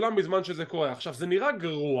לי את הסולם בזמן שזה קורה. עכשיו זה נראה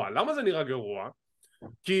גרוע, למה זה נראה גרוע?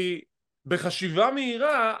 כי בחשיבה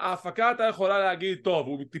מהירה ההפקה הייתה יכולה להגיד טוב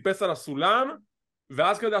הוא טיפס על הסולם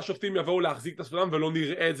ואז כדי השופטים יבואו להחזיק את הסולם ולא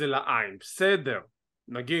נראה את זה לעין, בסדר,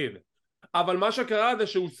 נגיד. אבל מה שקרה זה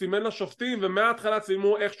שהוא סימן לשופטים ומההתחלה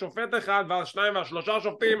צילמו איך שופט אחד ואז 2 ו3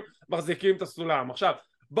 שופטים מחזיקים את הסולם. עכשיו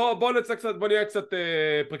בוא נהיה קצת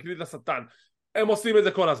פרקליט לשטן, הם עושים את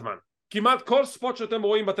זה כל הזמן. כמעט כל ספוט שאתם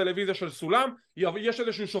רואים בטלוויזיה של סולם יש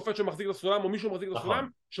איזשהו שופט שמחזיק את הסולם או מישהו מחזיק את הסולם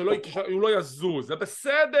שהוא לא יזוז, זה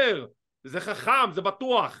בסדר, זה חכם, זה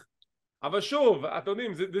בטוח. אבל שוב, אתם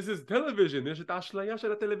יודעים, this is television, יש את האשליה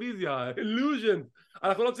של הטלוויזיה, illusion,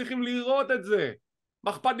 אנחנו לא צריכים לראות את זה.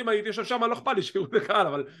 מה אכפת לי מה הייתי יושב שם, לא אכפת לי שירות לקהל,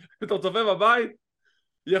 אבל אתה צופה בבית,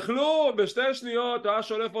 יכלו בשתי שניות, היה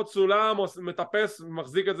שולף עוד סולם או מטפס,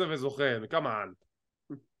 מחזיק את זה וזוכה, כמובן.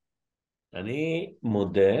 אני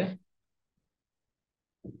מודה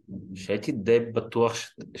שהייתי די בטוח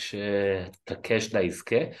שתקש לה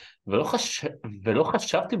יזכה, ולא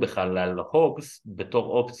חשבתי בכלל על הוגס בתור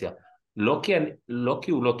אופציה, לא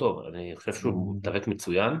כי הוא לא טוב, אני חושב שהוא דבק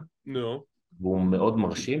מצוין, והוא מאוד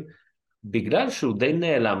מרשים, בגלל שהוא די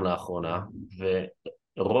נעלם לאחרונה,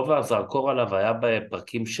 ורוב הזרקור עליו היה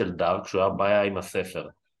בפרקים של דארק, שהוא היה בעיה עם הספר.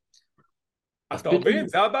 אתה מבין?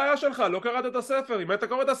 זה הבעיה שלך, לא קראת את הספר, אם היית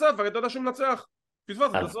קורא את הספר, היית יודע שהוא מנצח, פספס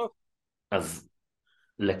את הסוף. אז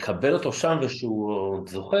לקבל אותו שם ושהוא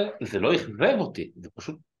זוכה, זה לא יכבב אותי, זה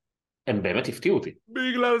פשוט, הם באמת הפתיעו אותי.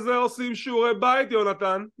 בגלל זה עושים שיעורי בית,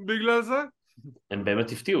 יונתן, בגלל זה. הם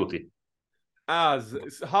באמת הפתיעו אותי. אז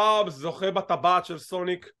הובס זוכה בטבעת של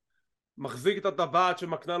סוניק, מחזיק את הטבעת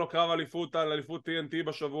שמקנה לו קרב אליפות על אליפות TNT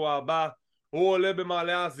בשבוע הבא, הוא עולה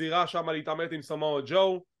במעלה הזירה שם להתעמת עם סמואל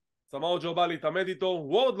ג'ו, סמואל ג'ו בא להתעמת איתו,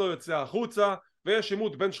 וורד לא יוצא החוצה, ויש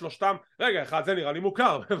עימות בין שלושתם. רגע, אחד זה נראה לי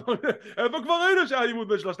מוכר. איפה כבר ראינו שהיה עימות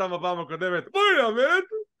בין שלושתם בפעם הקודמת? בואי נעמת.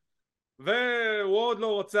 ווורד לא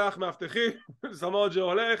רוצח מאבטחים, סמואל ג'ו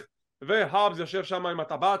הולך, והאבס יושב שם עם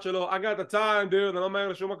הטבעת שלו, I got the time dude, אני לא מהר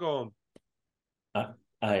לשום מקום.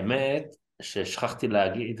 האמת ששכחתי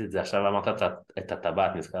להגיד את זה, עכשיו אמרת את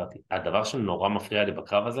הטבעת, נזכרתי. הדבר שנורא מפריע לי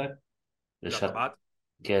בקרב הזה, זה הטבעת?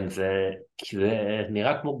 כן, זה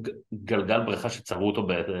נראה כמו גלגל בריכה שצרו אותו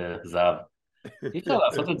בזהב. אי אפשר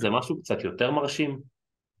לעשות את זה משהו קצת יותר מרשים?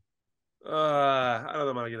 אני לא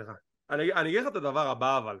יודע מה להגיד לך. אני אגיד לך את הדבר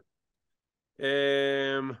הבא אבל.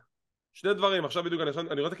 שני דברים, עכשיו בדיוק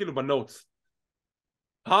אני רואה את זה כאילו בנוטס.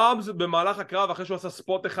 האבס במהלך הקרב אחרי שהוא עשה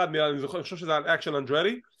ספוט אחד, אני חושב שזה על אקשן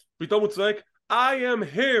אנדרדי, פתאום הוא צועק I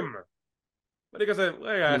am him. ואני כזה,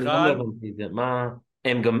 רגע אחד.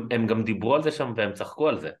 הם גם דיברו על זה שם והם צחקו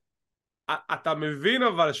על זה. אתה מבין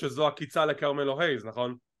אבל שזו הקיצה לקרמלו הייז,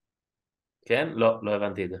 נכון? כן? לא, לא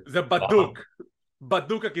הבנתי את זה. זה בדוק.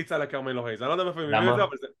 בדוק הקיצה לקרמלו הייז. אני לא יודע מאיפה הם מבינים את זה,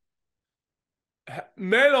 אבל זה...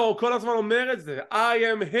 מלו כל הזמן אומר את זה, I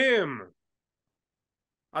am him.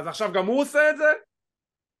 אז עכשיו גם הוא עושה את זה?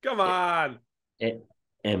 כמובן.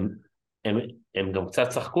 הם גם קצת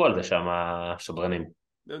צחקו על זה שם, השדרנים.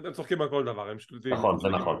 הם צוחקים על כל דבר, הם שטותיים. נכון, זה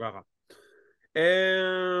נכון.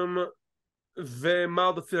 ומה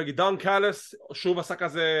עוד רציתי להגיד? דון קאלס שוב עשה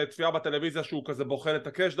כזה צפייה בטלוויזיה שהוא כזה בוחן את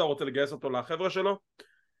הקשדה, רוצה לגייס אותו לחבר'ה שלו.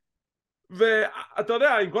 ואתה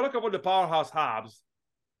יודע, עם כל הכבוד לפאוור-האוס האבס,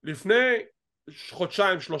 לפני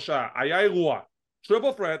חודשיים שלושה היה אירוע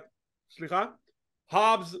טריפל פרט, סליחה,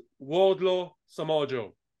 האבס, וורדלו, סמואל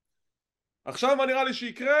ג'ו. עכשיו מה נראה לי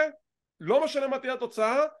שיקרה? לא משנה מה תהיה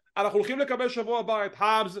התוצאה, אנחנו הולכים לקבל שבוע הבא את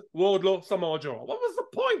האבס, וורדלו, סמואל ג'ו. What was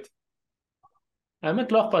the point?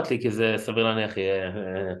 האמת לא אכפת לי כי זה סביר להניח יהיה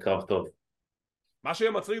קרב טוב. מה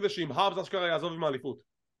שיהיה מצחיק זה שאם האבס אשכרה יעזוב עם האליפות,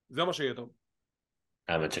 זה מה שיהיה טוב.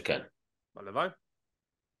 האמת שכן. הלוואי.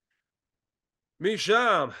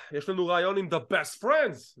 משם יש לנו רעיון עם The Best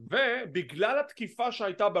Friends, ובגלל התקיפה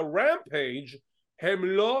שהייתה ברמפייג' הם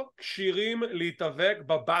לא כשירים להתאבק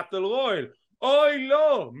בבטל רויאל. אוי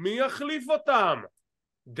לא, מי יחליף אותם?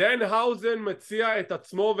 דן האוזן מציע את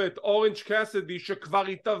עצמו ואת אורנג' קאסדי שכבר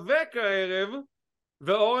התאבק הערב,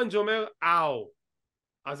 ואורנג' אומר אאו,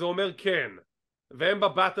 אז הוא אומר כן, והם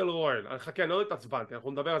בבטל רויאל. חכה, אני לא התעצבנתי,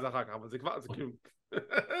 אנחנו נדבר על זה אחר כך, אבל זה כבר, זה כאילו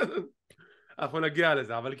אנחנו נגיע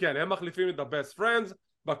לזה, אבל כן, הם מחליפים את The Best Friends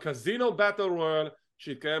בקזינו בטל רויאל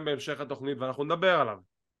שיתקיים בהמשך התוכנית ואנחנו נדבר עליו.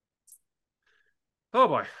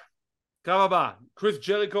 בואי, קרב הבא, קריס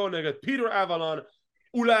ג'ריקו נגד פיטר אבלון,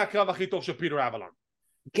 אולי הקרב הכי טוב של פיטר אבלון.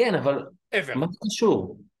 כן, אבל מה זה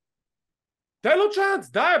קשור? תן לו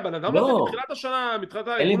צ'אנס, די, בן אדם הזה מתחילת השנה,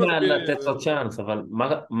 אין לי מה לתת לו צ'אנס, אבל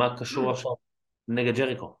מה קשור עכשיו נגד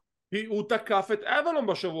ג'ריקו? הוא תקף את אבלון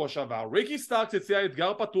בשבוע שעבר, ריקי סטארקס הציע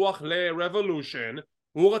אתגר פתוח ל-Revolution,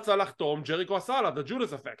 הוא רצה לחתום, ג'ריקו עשה עליו, The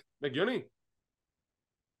Judas Effect, הגיוני.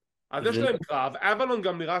 אז יש להם קרב, אבלון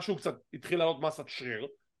גם נראה שהוא קצת התחיל לעלות מסת שריר,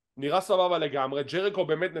 נראה סבבה לגמרי, ג'ריקו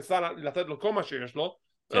באמת נסה לתת לו כל מה שיש לו,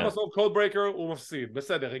 ובסוף קוד ברייקר הוא מפסיד,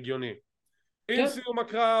 בסדר, הגיוני. עם סיום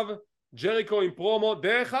הקרב, ג'ריקו עם פרומו,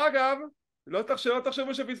 דרך אגב, לא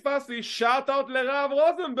תחשבו שפספסתי, שאט אאוט לרב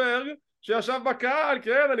רוזנברג, שישב בקהל,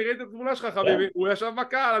 כן, אני ראיתי את התמונה שלך חביבי, הוא ישב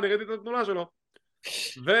בקהל, אני ראיתי את התמונה שלו.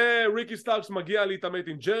 וריקי סטארקס מגיע להתעמת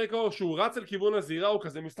עם ג'ריקו, שהוא רץ אל כיוון הזירה, הוא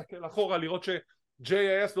כזה מסתכל אחורה לראות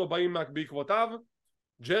ש-JAS לא באים בעקבותיו.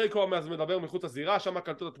 ג'ריקו מדבר מחוץ הזירה, שם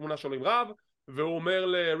קלטו את התמונה שלו עם רב, והוא אומר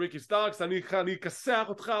לריקי סטארקס, אני אכסח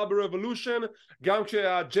אותך ב-Revolution, גם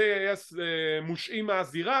כשה-JAS מושעים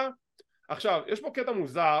מהזירה. עכשיו, יש פה קטע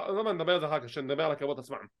מוזר, אני נדבר על זה אחר כך, שנדבר על הקרבות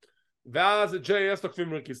עצמם. ואז JAS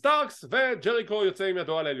תוקפים ריקי סטארקס, וג'ריקו יוצא עם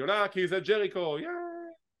ידו על העליונה, כי זה ג'ריקו,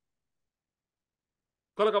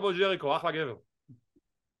 כל הכבוד ג'ריקו, אחלה גבר.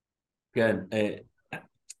 כן,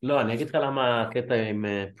 לא, אני אגיד לך למה הקטע עם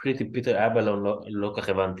פריטי פיטר אבלון לא כך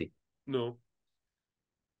הבנתי. נו.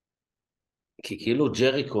 כי כאילו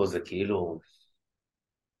ג'ריקו זה כאילו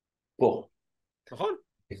פה. נכון.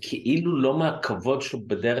 כאילו לא מהכבוד שהוא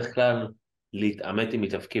בדרך כלל להתעמת עם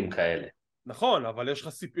מתאבקים כאלה. נכון, אבל יש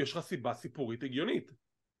לך סיבה סיפורית הגיונית.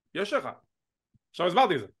 יש לך. עכשיו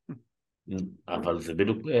הסברתי את זה. אבל זה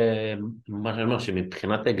בדיוק מה שאני אומר,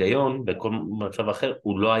 שמבחינת היגיון, בכל מצב אחר,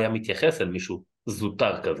 הוא לא היה מתייחס אל מישהו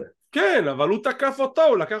זוטר כזה. כן, אבל הוא תקף אותו,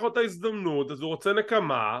 הוא לקח אותה הזדמנות, אז הוא רוצה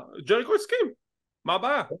נקמה, ג'ריקו הסכים. מה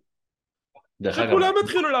הבעיה? שכולם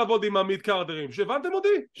התחילו לעבוד עם המיד קארדרים, שהבנתם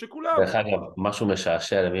אותי? שכולם. דרך אגב, משהו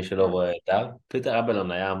משעשע למי שלא רואה את פיטר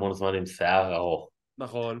אבלון היה המון זמן עם שיער ארוך.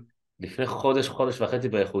 נכון. לפני חודש וחצי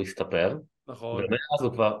בערך הוא הסתפר, נכון. ומאז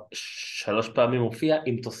הוא כבר 3 פעמים מופיע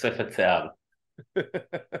עם תוספת שיער.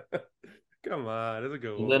 כמה, איזה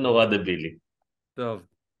גרוע. זה נורא דבילי. טוב.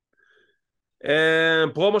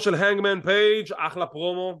 פרומו של הנגמן פייג', אחלה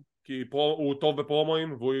פרומו, כי הוא טוב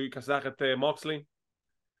בפרומואים, והוא יכסח את מוקסלי.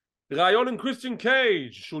 ראיון עם קריסטיאן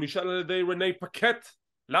קייג', שהוא נשאל על ידי רני פקט,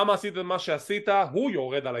 למה עשית את מה שעשית? הוא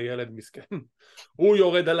יורד על הילד מסכן. הוא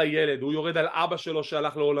יורד על הילד, הוא יורד על אבא שלו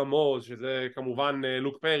שהלך לעולמו, שזה כמובן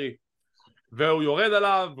לוק פרי. והוא יורד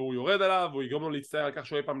עליו, והוא יורד עליו, והוא יגרום לו להצטער על כך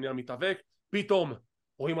שהוא אי פעם נהיה מתאבק. פתאום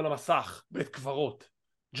רואים על המסך בית קברות,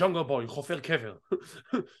 ג'ונגל בוי חופר קבר.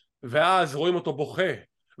 ואז רואים אותו בוכה,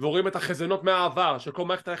 ורואים את החזנות מהעבר של כל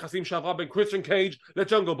מערכת היחסים שעברה בין קריסטיאן קייג'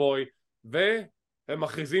 לג'ונגל בוי, והם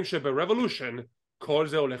מכריזים שברבולושן כל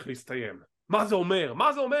זה הולך להסתיים. מה זה אומר?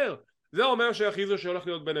 מה זה אומר? זה אומר שהכריזו שהולך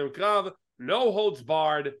להיות ביניהם קרב no holds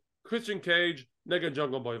barred, קריסטיאן קייג' נגד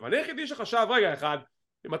ג'ונגל בוי. ואני היחידי שחשב, רגע אחד,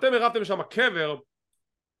 אם אתם הרבתם שם קבר,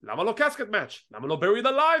 למה לא קסקט מאץ'? למה לא buried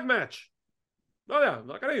alive מאץ'? לא יודע,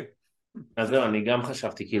 זה רק אני. אז זהו, אני גם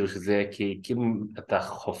חשבתי כאילו שזה, כי כאילו אתה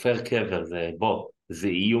חופר קבר, זה בוא, זה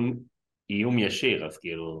איום ישיר, אז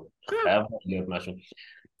כאילו חייב להיות משהו.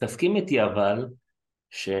 תסכים איתי אבל,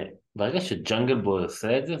 שברגע שג'ונגל בוי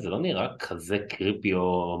עושה את זה, זה לא נראה כזה קריפי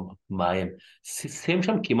או מים. שים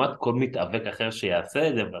שם כמעט כל מתאבק אחר שיעשה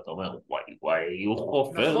את זה, ואתה אומר, וואי וואי, הוא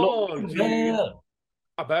חופר, לא נכון, כי חופר.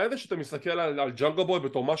 הבעיה זה שאתה מסתכל על ג'ונגל בוי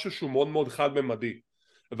בתור משהו שהוא מאוד מאוד חד ממדי,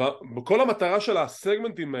 וכל המטרה של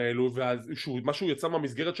הסגמנטים האלו ומה שהוא יצא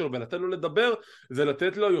מהמסגרת שלו ולתת לו לדבר זה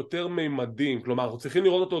לתת לו יותר מימדים. כלומר אנחנו צריכים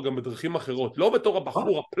לראות אותו גם בדרכים אחרות, לא בתור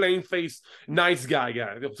הבחור הפליין פייס נייס גאי,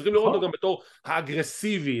 אנחנו צריכים לראות אותו גם בתור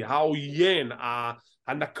האגרסיבי, העוין,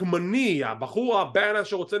 הנקמני, הבחור הבאנס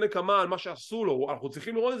שרוצה נקמה על מה שעשו לו. אנחנו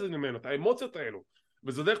צריכים לראות את זה ממנו, את האמוציות האלו,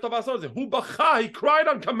 וזו דרך טובה לעשות את זה. הוא בכה, he cried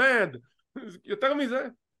on command. יותר מזה?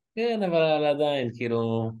 כן, אבל עדיין,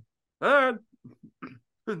 כאילו...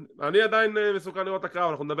 אני עדיין מסוכן לראות את הקרב.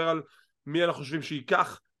 אנחנו נדבר על מי אנחנו חושבים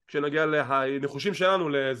שייקח כשנגיע לנחושים שלנו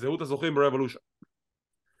לזהות הזוכים ברבולושן.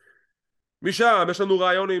 משם יש לנו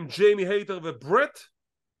רעיון עם ג'יימי הייטר וברט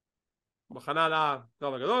בחנה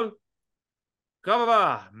לקרב הגדול. קרב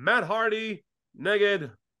הבא, מאט הרדי נגד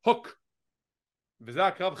הוק, וזה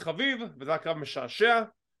הקרב חביב וזה הקרב משעשע.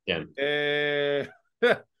 כן.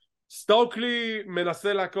 סטוקלי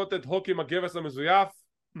מנסה להכות את הוק עם הגבס המזויף,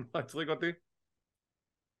 מצחיק אותי.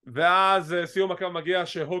 ואז סיום הקרב מגיע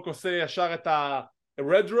שהוק עושה ישר את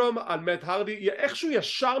ה-red room על מאט הרדי, איכשהו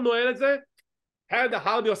ישר נועל את זה,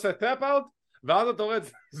 הרדי עושה טאפ אאוט, ואז אתה רואה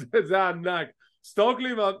את זה הענק. סטוקלי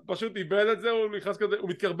פשוט איבד את זה, הוא נכנס כזה, הוא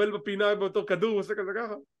מתקרבל בפינה באותו כדור, הוא עושה כזה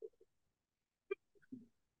ככה.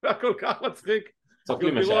 זה היה כל כך מצחיק.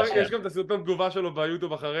 יש גם את הסרטון תגובה שלו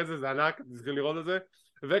ביוטיוב אחרי זה, זה ענק, צריכים לראות את זה.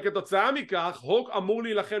 וכתוצאה מכך הוק אמור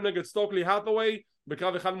להילחם נגד סטוקלי האת'ווי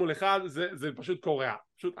בקרב 1 מול 1, זה פשוט קורע,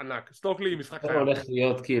 פשוט ענק. סטוקלי משחק חייב. זה הולך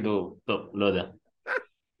להיות כאילו, טוב, לא יודע.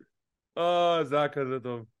 זה היה כזה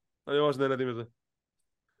טוב, אני ממש נהנתי מזה.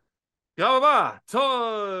 קרב הבא,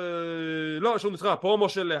 לא, שום נצחה, פרומו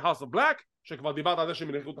של House of Black, שכבר דיברת על זה שהם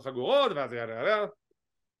ילכו את החגורות, ואז יעלה.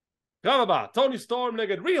 קרב הבא, טוני סטורם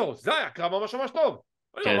נגד ריהו, זה היה קרב ממש ממש טוב.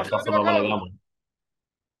 כן, חסר ממש לגמרי.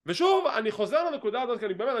 ושוב, אני חוזר לנקודה הזאת, כי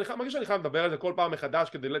אני באמת, אני מרגיש שאני חייב לדבר על זה כל פעם מחדש,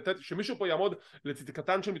 כדי לתת, שמישהו פה יעמוד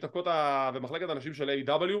לצדקתן של מתאבקות ומחלקת אנשים של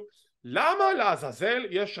A.W. למה לעזאזל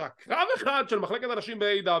יש רק קרב אחד של מחלקת אנשים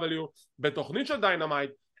ב-A.W. בתוכנית של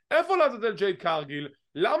דינמיט? איפה לעזאזל ג'ייד קרגיל?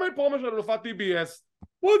 למה היא פרומו של אלופת TBS?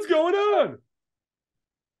 What's going on?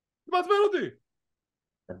 זה מעצבן אותי.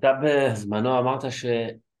 אתה בזמנו אמרת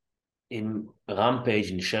אם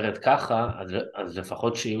רמפייג' נשארת ככה, אז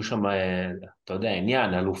לפחות שיהיו שם, אתה יודע,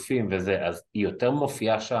 עניין, אלופים וזה, אז היא יותר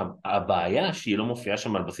מופיעה שם. הבעיה שהיא לא מופיעה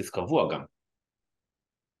שם על בסיס קבוע גם.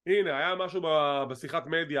 הנה, היה משהו בשיחת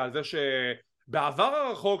מדיה על זה שבעבר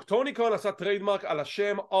הרחוק טוני קון עשה טריידמרק על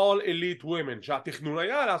השם All Elite Women, שהתכנון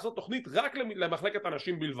היה לעשות תוכנית רק למחלקת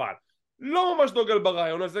אנשים בלבד. לא ממש דוגל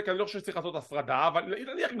ברעיון הזה, כי אני לא חושב שצריך לעשות הפרדה, אבל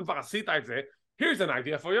נניח אם כבר עשית את זה, here's an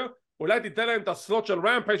idea for you. אולי תיתן להם את הסלוט של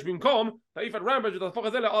רמפייג' במקום, תעיף את רמפייג' ותהפוך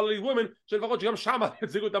את זה ל-All Elite Women, שלפחות שגם שם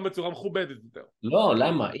יציגו אותם בצורה מכובדת יותר. לא,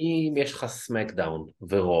 למה? אם יש לך סמקדאון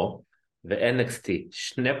ורו ו-NXT,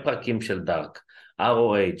 2 פרקים של דארק,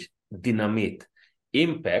 ROH, דינמיט,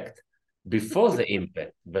 אימפקט, before the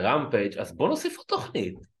impact ורמפייג', אז בוא נוסיף עוד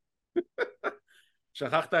תוכנית.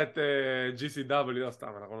 שכחת את GCW, לא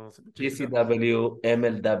סתם, אנחנו לא נוסיף את GCW,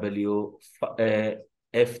 MLW,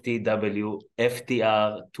 FTW,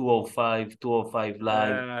 FTR, 205, 205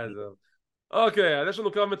 Live. אוקיי, אז יש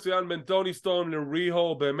לנו קרב מצוין בין טוני סטון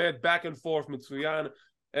לריהו, באמת back and forth מצוין.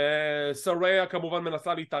 סריה כמובן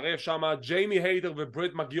מנסה להתערב שם, ג'יימי היידר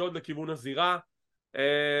וברית מגיעות לכיוון הזירה.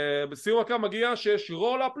 בסיום הקרב מגיע שיש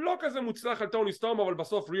רול-אפ לא כזה מוצלח על טוני סטורם, אבל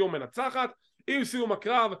בסוף ריו מנצחת. עם סיום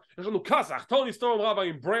הקרב יש לנו קסח, טוני סטורם רבה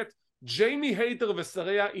עם ברית, ג'יימי היידר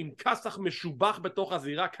וסריה עם קסח משובח בתוך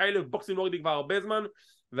הזירה, כאלה בוקסים לא ראיתי כבר הרבה זמן.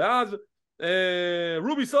 ואז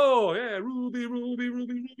רובי סו,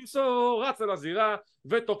 רובי סו רצה לזירה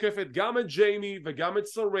ותוקפת גם את ג'יימי וגם את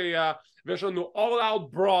סריה, ויש לנו all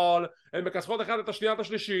out brawl, הן מכסחות אחת את השנייה את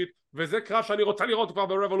השלישית, וזה קרב שאני רוצה לראות כבר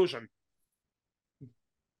ברבולושן.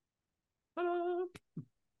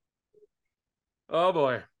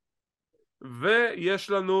 בואי. ויש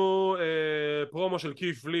לנו פרומו של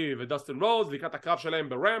כיף לי ודסטין רוז לקראת הקרב שלהם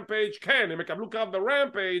ברמפייג'. כן, הם יקבלו קרב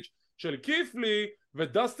ברמפייג' של כיף לי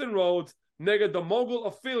ודסטין רוז נגד The Mogul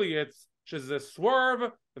Affiliates, שזה סוורב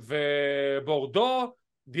ובורדו.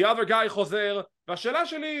 The other guy חוזר, והשאלה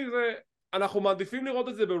שלי זה, אנחנו מעדיפים לראות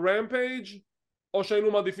את זה ברמפייג' או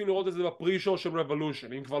שהיינו מעדיפים לראות את זה בפרי-שואו של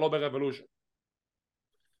רבולושן, אם כבר לא ברבולושן?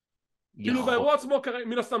 כאילו באירוע עצמו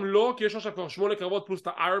מן הסתם לא, כי יש עכשיו כבר 8 קרבות פלוס את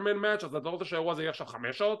האיירמן מאץ', אז אתה לא רוצה שהאירוע הזה יהיה עכשיו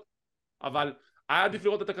 5 שעות, אבל היה עדיף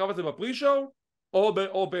לראות את הקרב הזה בפרי-שואו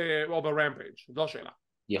או ברמפייג', זו השאלה.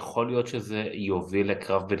 יכול להיות שזה יוביל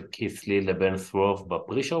לקרב בין קיסלי לבין סוורב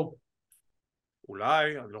בפרי-שואו?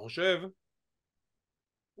 אולי, אני לא חושב.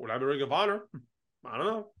 אולי ברינג אוף אונר, I don't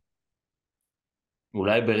know.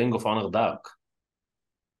 אולי ברינג אוף אונר דארק.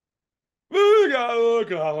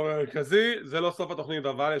 מרכזי, זה לא סוף התוכנית,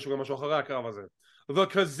 אבל יש גם משהו אחרי הקרב הזה. The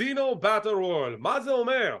Casino Battle Royal, מה זה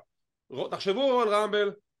אומר? תחשבו רול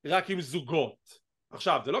רמבל רק עם זוגות.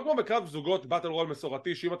 עכשיו, זה לא כמו בקרב זוגות באטל רול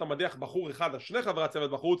מסורתי, שאם אתה מדיח בחור אחד, שני חברי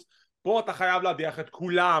הצוות בחוץ, פה אתה חייב להדיח את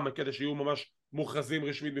כולם כדי שיהיו ממש מוכרזים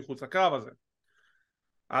רשמית מחוץ לקרב הזה.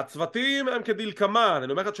 הצוותים הם כדלקמן,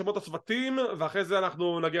 אני אומר את שמות הצוותים ואחרי זה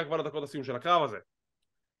אנחנו נגיע כבר לדקות הסיום של הקרב הזה.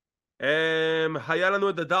 היה לנו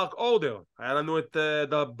את The Dark Order, היה לנו את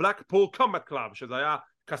The Blackpool Combat Club, שזה היה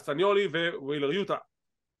קסטניולי ווילריוטה,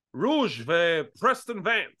 רוז' ופרסטון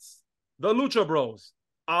ונס, The Lucha Bros,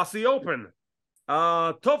 RC Open,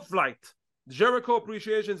 Top Flight, Jericho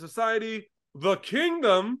Appreciation Society, The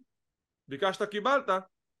Kingdom, ביקשת קיבלת.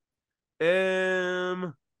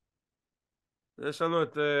 יש לנו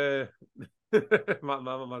את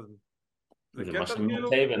מה זה? זה מה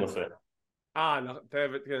שמטייבן עושה.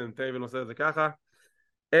 טייבן עושה את זה ככה.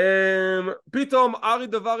 פתאום ארי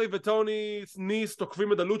דברי וטוני ניס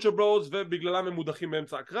תוקפים את הלוצ'ה ברוז ובגללם הם מודחים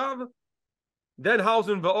באמצע הקרב.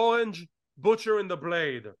 דנהאוזן ואורנג' בוטשר אין דה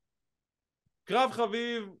בלייד, קרב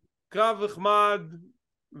חביב, קרב נחמד,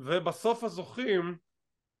 ובסוף הזוכים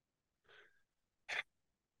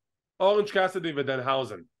אורנג' קאסידי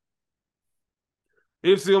ודנהאוזן.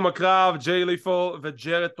 עם סיום הקרב ג'יי ליפול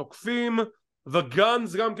וג'רד תוקפים, The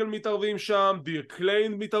Guns גם כן מתערבים שם, The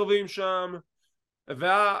Acclaimed מתערבים שם,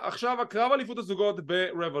 ועכשיו הקרב אליפות הזוגות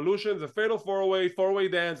ב-Revolution זה Fatal 4-Way,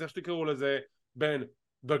 4-Way Dance, איך שתקראו לזה, בין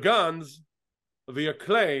The Guns, The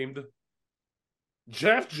Acclaimed,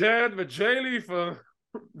 ג'ף ג'רד וג'יי ליפול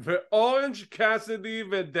ואורנג' קאסידי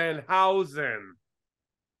ודנהאוזן.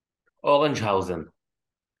 אורנג'האוזן.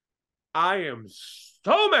 I am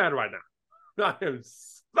so mad right now. I am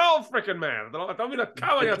so freaking mad. אתה מבין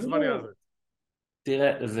כמה אני עצבני על זה.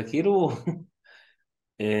 תראה, זה כאילו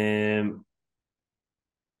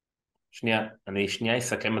אני שנייה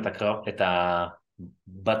אסכם את הקרב, את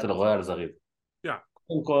הבטל רויאל זריז.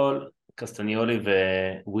 קודם כל, קסטניולי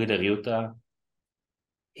ווילר יוטה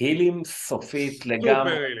הילים סופית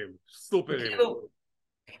לגמרי. סופר הילים.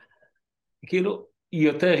 כאילו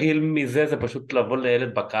יותר היל מזה זה פשוט לבוא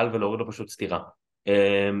לילד בקל ולהוריד לו פשוט סתירה.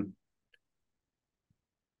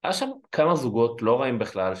 היה שם כמה זוגות לא רעים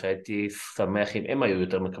בכלל שהייתי שמח אם הם היו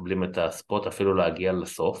יותר מקבלים את הספוט אפילו להגיע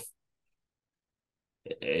לסוף.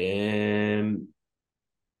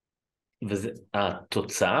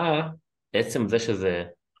 והתוצאה, עצם זה שזה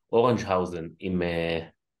אורנג'האוזן עם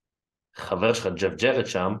חבר שלך ג'ף ג'רד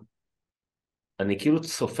שם, אני כאילו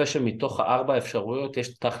צופה שמתוך 4 אפשרויות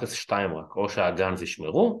יש תכלס 2 רק, או שהגאנז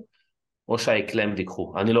ישמרו או שהאקליימד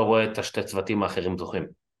ייקחו. אני לא רואה את השתי צוותים האחרים זוכים.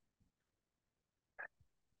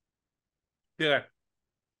 תראה,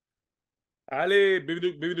 היה לי,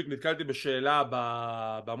 בדיוק נתקלתי בשאלה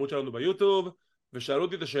בעמוד שלנו ביוטיוב, ושאלו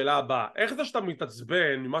אותי את השאלה הבאה: איך זה שאתה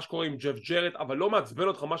מתעצבן ממה שקורה עם ג'ף ג'רד, אבל לא מעצבן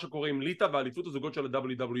אותך מה שקורה עם ליטה ואליפות הזוגות של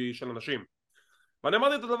ה-WWE של אנשים? ואני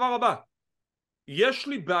אמרתי את הדבר הבא: יש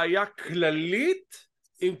לי בעיה כללית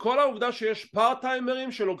עם כל העובדה שיש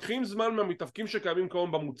פארט-טיימרים שלוקחים זמן מהמתאבקים שקיימים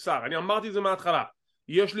כיום במוצר. אני אמרתי את זה מההתחלה,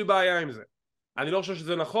 יש לי בעיה עם זה. אני לא חושב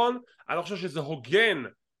שזה נכון, אני לא חושב שזה הוגן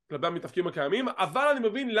כלפי המתאבקים הקיימים, אבל אני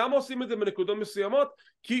מבין למה עושים את זה בנקודות מסוימות,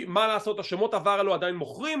 כי מה לעשות, השמות עבר האלו עדיין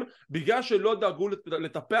מוכרים, בגלל שלא דאגו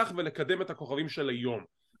לטפח ולקדם את הכוכבים של היום.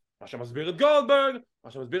 מה שמסביר את גולדברג,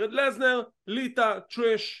 מה שמסביר את לזנר, ליטה,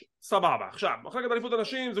 טריש, סבבה. עכשיו, מחלקת אליפות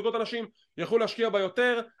הנשים, זוגות הנשים יכולו להשקיע בה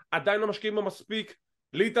יותר, עדיין לא משקיעים בה מספיק.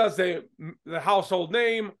 ליטה זה household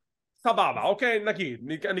name, סבבה, אוקיי, נגיד,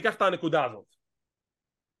 ניקח את הנקודה הזאת.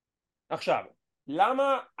 עכשיו,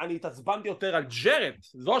 למה אני התעצבנתי יותר על ג'רד?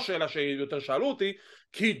 זו השאלה שיותר שאלו אותי,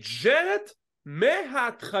 כי ג'רד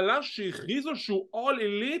מההתחלה שהכריזו שהוא all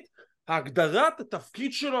elite, הגדרת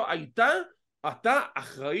התפקיד שלו הייתה, אתה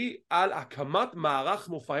אחראי על הקמת מערך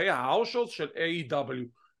מופעי ההאוס-שואו של AEW.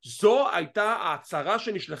 זו הייתה ההצהרה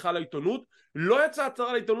שנשלחה לעיתונות, לא יצאה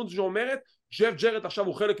הצהרה לעיתונות שאומרת, ג'ף ג'רד עכשיו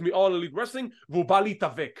הוא חלק מ-all elite wrestling והוא בא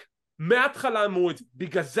להתאבק. מההתחלה אמרו את זה,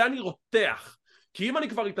 בגלל זה אני רותח. כי אם אני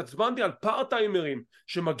כבר התעצבנתי על פארט-טיימרים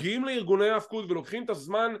שמגיעים לארגוני ההפקות ולוקחים את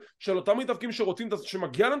הזמן של אותם מתאבקים שרוצים,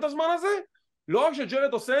 שמגיע להם את הזמן הזה, לא רק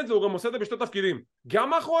שג'רד עושה את זה, הוא גם עושה את זה בשתי תפקידים, גם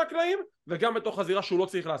מאחורי הקלעים וגם בתוך הזירה שהוא לא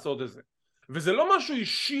צריך לעשות את זה. וזה לא משהו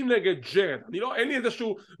אישי נגד ג'רד, אין לי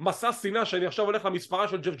איזשהו מסע שנאה שאני עכשיו הולך למספרה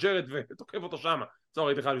של ג'ף ג'רד ותוקף אותו שמה. צור,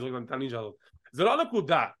 הייתי חייב לזרוק את הנינג'ה הזאת. זה לא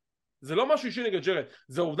הנקודה, זה לא משהו אישי נגד ג'רד,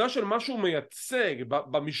 זה העובדה של משהו מייצג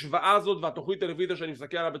במשוואה הזאת והתוכנית טלוויזיה שאני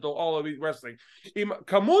מסתכל עליה בתור All Elite Wrestling. עם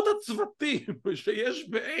כמות הצוותים שיש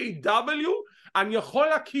ב-AW, אני יכול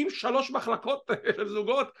להקים 3 מחלקות של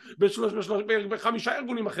זוגות ב5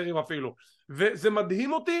 ארגונים אחרים אפילו. וזה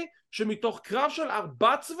מדהים אותי שמתוך קרב של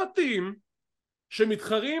 4 צוותים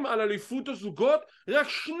שמתחרים על אליפות הזוגות, רק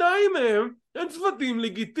 2 מהם הם צוותים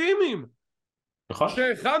לגיטימיים. נכון.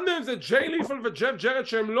 שאחד מהם זה ג'יי ליפל וג'ף ג'רד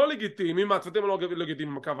שהם לא לגיטימיים, הצוותים הלא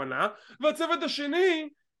לגיטימיים הכוונה, והצוות השני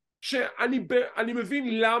שאני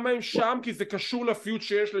מבין למה הם שם, כי זה קשור לפיוט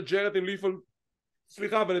שיש לג'רד עם ליפל,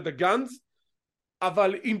 סליחה, ולדה גאנז,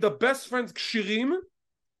 אבל אם the best friends קשירים,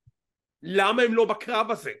 למה הם לא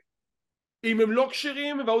בקרב הזה? אם הם לא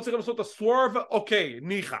קשירים והוא צריך לעשות את הסוורב, אוקיי,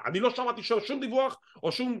 ניחה. אני לא שמעתי שום דיווח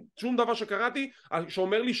או שום דבר שקראתי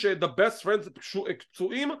שאומר לי ש-the best friends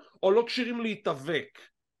פצועים או לא קשירים להתאבק.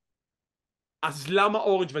 אז למה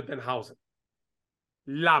אורנג' ודנהאוזן?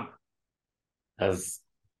 למה? אז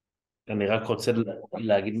אני רק רוצה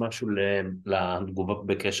להגיד משהו לתגובה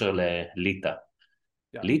בקשר לליטה.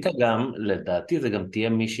 ליטה גם, לדעתי זה גם תהיה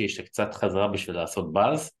מישהי שקצת חזרה בשביל לעשות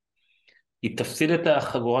באז, היא תפסיד את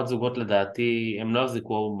החגורת זוגות לדעתי, הם לא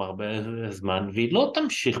יחזיקו הרבה זמן, והיא לא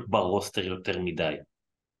תמשיך ברוסטר יותר מדי.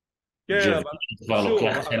 כן, אבל כבר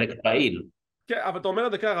לוקח חלק פעיל. כן, אבל אתה אומר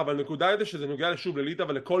את זה ככה, אבל נקודה זה שזה נוגע לשוב לליטה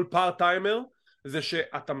ולכל פארט-טיימר, זה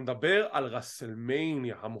שאתה מדבר על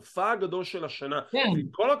רסלמניה, המופע הגדול של השנה. כן. עם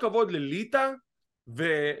כל הכבוד לליטה,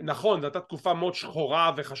 ונכון, זו הייתה תקופה מאוד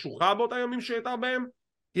שחורה וחשוכה באותה ימים שהייתה בהם,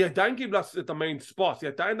 היא עדיין קיבלה את המיין ספוט, היא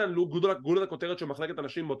עדיין גולת הכותרת של מחלקת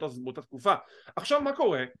אנשים באותה תקופה. עכשיו מה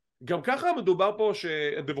קורה? גם ככה מדובר פה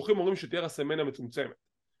שדיווחים אומרים שתהיה רסלמניה מצומצמת,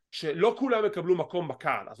 שלא כולם יקבלו מקום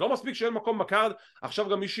בקארד, אז לא מספיק שאין מקום בקארד, עכשיו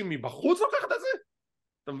גם מישהי מבחוץ לוקחת את זה?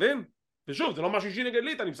 אתה מבין? ושוב, זה לא משהו אישי נגד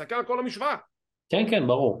ליטה, אני מסתכל על כל המשוואה. כן, כן,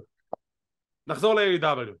 ברור. נחזור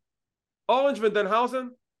ל-AEW. אורנג' ודנהאוזן,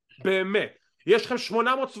 באמת, יש לכם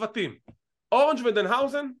 800 צוותים. אורנג'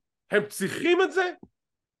 ודנהאוזן, הם צריכים את זה?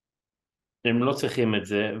 הם לא צריכים את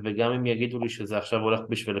זה, וגם אם יגידו לי שזה עכשיו הולך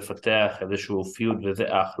בשביל לפתח איזשהו פיוד וזה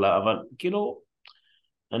אחלה, אבל כאילו,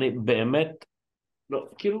 אני באמת, לא,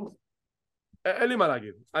 כאילו... אין לי מה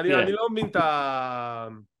להגיד. אני לא מבין את ה...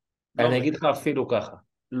 אני אגיד לך אפילו ככה,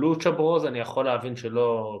 לוצ'ה ברוז אני יכול להבין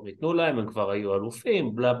שלא ניתנו להם, הם כבר היו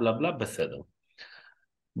אלופים, בלה בלה בלה, בסדר.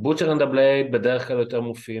 בוטשר אנד הבלייד בדרך כלל יותר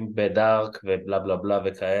מופיעים בדארק ובלה בלה בלה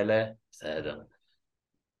וכאלה, בסדר.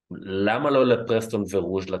 למה לא לפרסטון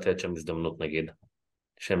ורוז' לתת שם הזדמנות נגיד?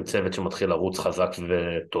 שהם צוות שמתחיל לרוץ חזק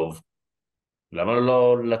וטוב. למה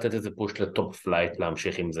לא לתת איזה פוש לטופ פלייט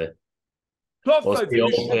להמשיך עם זה? טופ פלייט זה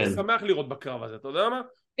מישהו שאני שמח לראות בקרב הזה, אתה יודע מה?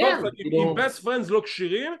 אם best friends לא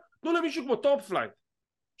קשירים, תנו למישהו כמו טופ פלייט,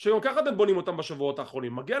 שגם ככה אתם בונים אותם בשבועות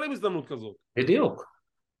האחרונים, מגיע להם הזדמנות כזאת. בדיוק.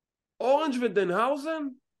 אורנג' ודנהאוזן?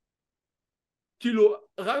 כאילו,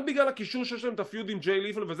 רק בגלל הקישור שיש להם את הפיוד עם ג'יי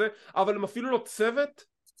ליפל וזה, אבל הם אפילו לא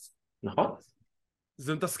צוות? נכון.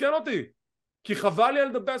 זה מתסכל אותי. כי חבל לי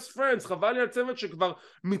על the best friends, חבל לי על צוות שכבר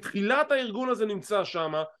מתחילת הארגון הזה נמצא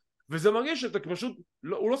שם, וזה מרגיש שאתה פשוט,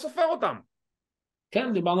 הוא לא סופר אותם.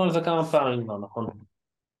 כן, דיברנו על זה כמה פעמים כבר, נכון.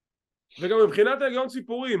 וגם מבחינת ההגיון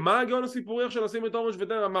סיפורי, מה ההגיון הסיפורי עכשיו לשים את אורנג'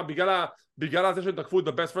 ודנהאוזן? מה, בגלל זה שהם תקפו את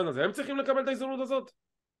the best friend הזה, הם צריכים לקבל את ההזדמנות הזאת?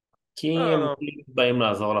 כי הם באים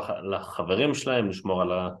לעזור לחברים שלהם, לשמור על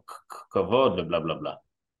הכבוד ובלה בלה בלה.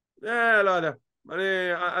 לא יודע.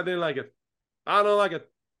 I didn't like it. I don't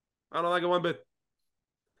like it one bit.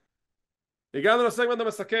 הגענו לסגמנט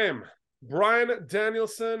המסכם. בריאן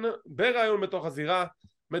דניאלסון ברעיון בתוך הזירה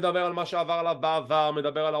מדבר על מה שעבר עליו בעבר,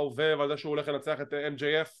 מדבר על ההווה ועל זה שהוא הולך לנצח את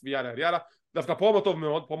MJF ויאללה יאללה. דווקא פרומו טוב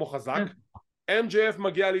מאוד, פרומו חזק. MJF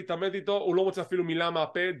מגיע להתעמת איתו, הוא לא מוצא אפילו מילה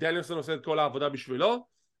מהפה, דניאלסון עושה את כל העבודה בשבילו,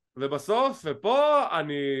 ובסוף, ופה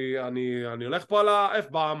אני הולך פה על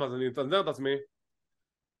ה-F-bomb, אז אני אתנזר את עצמי.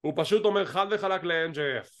 הוא פשוט אומר חד וחלק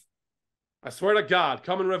ל-MJF, I swear to God,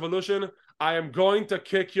 come in revolution, I am going to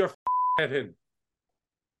kick your head in.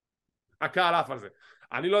 הקהל עף על זה.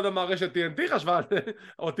 אני לא יודע מה רשת TNT חשבה על זה,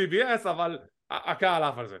 או TBS, אבל הקהל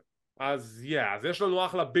עף על זה. אז אז יש לנו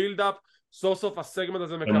אחלה בילדאפ, סוף סוף הסגמנט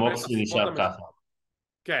הזה מקבל... מוקסלי נשאר ככה.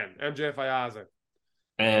 כן, MJF היה זה.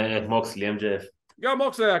 מוקסלי, MJF. גם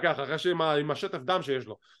מוקסלי היה ככה, אחרי שעם השטף דם שיש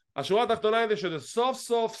לו. השורה התחתונה זה שזה סוף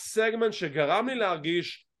סוף סגמנט שגרם לי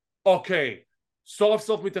להרגיש, אוקיי, סוף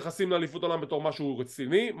סוף מתייחסים לאליפות עולם בתור משהו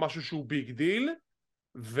רציני, משהו שהוא ביג דיל,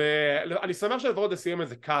 ואני שמח שלפחות לסיים את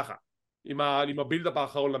זה ככה, עם הבילדאפ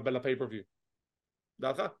האחרון לפייפריוויו.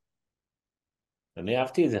 דעתך? אני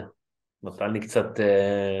אהבתי את זה. נתן לי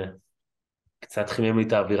קצת חימם לי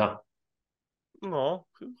את האווירה. לא,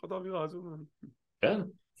 חד האווירה הזו. כן.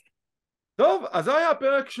 טוב, אז זה היה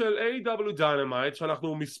הפרק של A.W. דינמיט,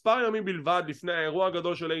 שאנחנו מספר ימים בלבד לפני האירוע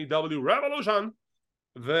הגדול של A.W. Revolution,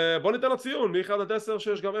 ובוא ניתן לו ציון, מ-1 עד 10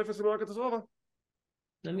 שיש גם 0 עם הקטסטרופה.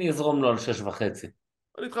 אני אזרום לו על 6.5.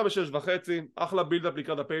 אני איתך ב6.5, אחלה בילדאפ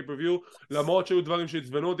לקראת הפייפריוויו, למרות שהיו דברים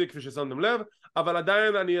שהצבנו אותי כפי ששמתם לב, אבל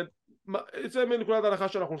עדיין אני יוצא מנקודת ההנחה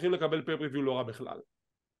שאנחנו הולכים לקבל פייפריוויו לא רע בכלל.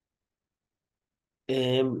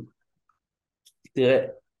 תראה,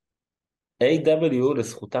 A.W.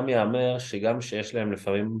 לזכותם יאמר שגם שיש להם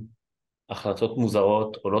לפעמים החלטות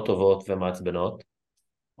מוזרות או לא טובות ומעצבנות,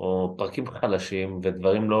 או פרקים חלשים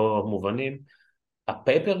ודברים לא מובנים,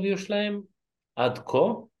 הפייפריוויו שלהם עד כה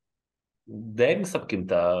די מספקים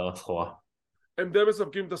את הסחורה. הם די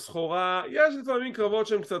מספקים את הסחורה, יש לפעמים קרבות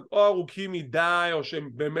שהם קצת או ארוכים מדי או שהם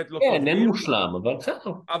באמת לא טובים. כן, אין מושלם, אבל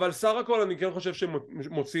בסדר. אבל סך הכל אני כן חושב שהם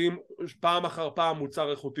מוציאים פעם אחר פעם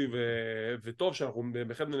מוצר איכותי וטוב שאנחנו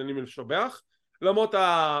בהחלט נהנים לשבח, למרות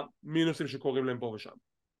המינוסים שקורים להם פה ושם.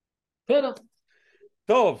 בסדר.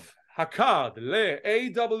 טוב, הקארד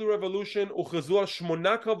ל-A.W. Revolution הוכרזו על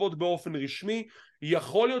 8 קרבות באופן רשמי,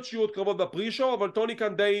 יכול להיות שיהיו עוד קרבות בפרי-שואו, אבל טוני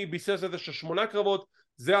כאן די ביסס את זה ש8 קרבות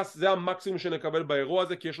זה המקסימום שנקבל באירוע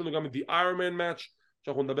הזה, כי יש לנו גם את The Iron Man Match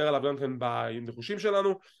שאנחנו נדבר עליו גם כן בניחושים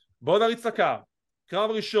שלנו. בואו נריץ את הקרב.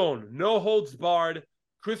 קרב ראשון, No Holds Barred,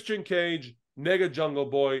 Christian Cage נגד ג'אנגל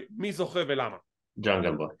בוי. מי זוכה ולמה?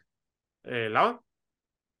 ג'אנגל בוי. למה?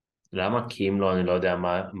 למה? כי אם לא, אני לא יודע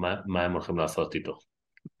מה הם הולכים לעשות איתו.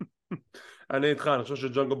 אני איתך, אני חושב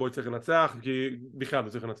שג'אנגל בוי צריך לנצח, כי בכלל הוא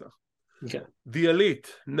צריך לנצח. כן. The Elite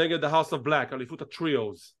נגד The House of Black, אליפות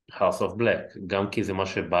הטריוז. House of Black, גם כי זה מה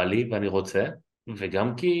שבא לי ואני רוצה,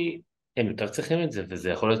 וגם כי הם יותר צריכים את זה, וזה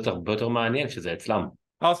יכול להיות הרבה יותר מעניין שזה אצלם.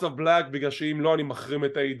 House of Black, בגלל שאם לא אני מחרים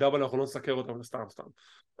את A.W. אנחנו לא נסקר אותם, סתם.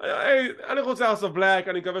 אני רוצה House of Black,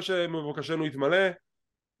 אני מקווה שמבוקשנו יתמלא,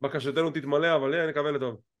 בקשתנו תתמלא, אבל אני מקווה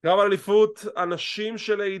לטוב. קרב על אליפות אנשים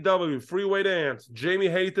של A.W. Freeway Dance, ג'יימי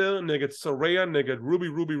הייטר נגד סוריה נגד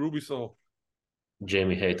רובי סוהו.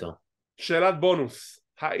 ג'יימי הייטר. שאלת בונוס,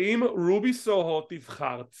 האם רובי סוהו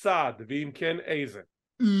תבחר צד, ואם כן איזה?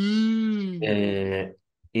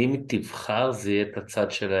 אם תבחר זה יהיה את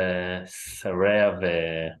הצד של סוריה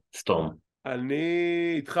וסטורם.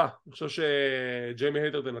 אני איתך, אני חושב שג'יימי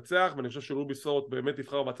הייטר תנצח, ואני חושב שרובי סוהו באמת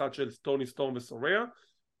תבחר בצד של טוני סטורם וסוריה,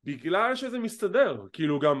 בגלל שזה מסתדר,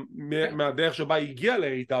 כאילו גם מהדרך שבה הגיע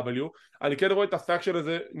ל-A.W. אני כן רואה את הפאקשן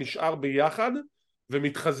הזה נשאר ביחד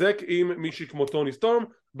ומתחזק עם מישהי כמו טוני סטורם,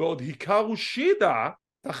 בעוד היקרו שידה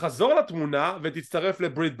תחזור לתמונה ותצטרף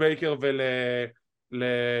לברית בייקר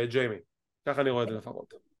ולג'יימי. ככה אני רואה את זה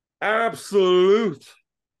לפחות. אבסולוט!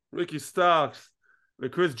 ריקי סטארקס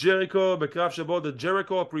וקריס ג'ריקו בקרב שבו The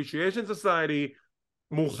Jericho Appreciation Society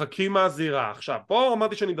מורחקים מהזירה. עכשיו, פה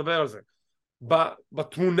אמרתי שאני אדבר על זה.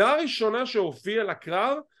 בתמונה הראשונה שהופיעה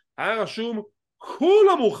לקרב היה רשום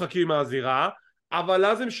כולם מורחקים מהזירה, אבל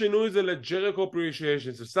אז הם שינו את זה ל-Jericho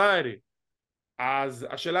Appreciation Society. אז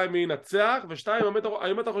השאלה היא מי ינצח, ושתיים,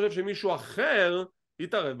 האם אתה חושב שמישהו אחר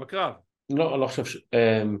יתערב בקרב? לא, לא חושב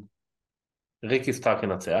ריקי סטארק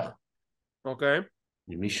ינצח. אוקיי.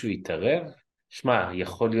 אם מישהו יתערב, שמע,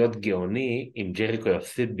 יכול להיות גאוני אם ג'ריקו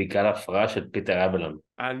יפסיד בגלל הפרעה של פיטר אבלון.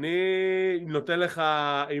 אני נותן לך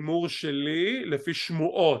אימור שלי לפי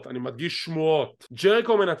שמועות, אני מדגיש שמועות.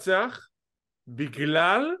 ג'ריקו מנצח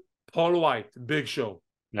בגלל פול ווייט, ביג שואו.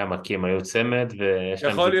 למה? כי הם היו צמד ויש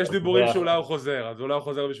להם... יכול להיות, יש דיבורים שאולי הוא חוזר, אז אולי הוא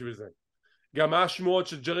חוזר בשביל זה. גם היה שמועות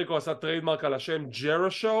שג'ריקו עשה טריידמרק על השם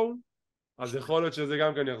ג'רו שואו, אז יכול להיות שזה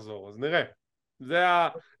גם כן יחזור, אז נראה.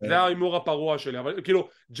 זה ההימור הפרוע שלי, אבל כאילו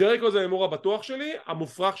ג'ריקו זה ההימור הבטוח שלי,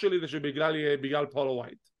 המופרך שלי זה שבגלל פולו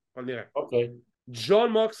ווייט, אבל נראה. אוקיי.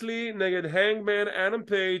 ג'ון מוקסלי נגד הנגמן אדם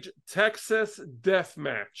פייג' טקסס דף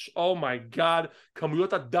מאץ'. אומייגאד,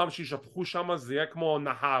 כמויות הדם שישפכו שם זה יהיה כמו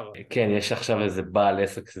נהר. כן, יש עכשיו איזה בעל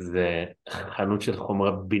עסק, זה חנות של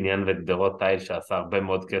חומרי בניין וגדרות תיל שעשה הרבה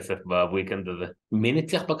מאוד כסף בוויקנד הזה. מי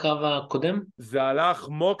ניצח בקרב הקודם? זה הלך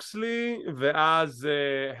מוקסלי ואז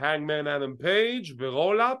הנגמן אדם פייג'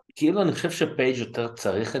 ברולאפ. כאילו אני חושב שפייג' יותר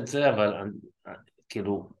צריך את זה, אבל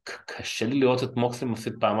כאילו קשה לי לראות את מוקסלי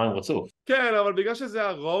מפסיד פעמיים רצוף. כן, אבל בגלל שזה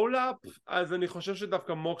הרולאפ, אז אני חושב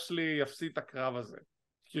שדווקא מוקסלי יפסיד את הקרב הזה,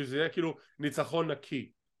 כי זה יהיה כאילו ניצחון נקי,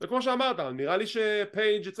 וכמו שאמרת, נראה לי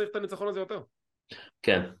שפייג' צריך את הניצחון הזה יותר.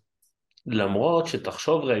 כן, למרות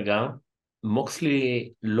שתחשוב רגע,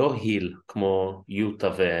 מוקסלי לא היל כמו יוטה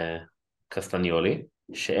וקסטניולי,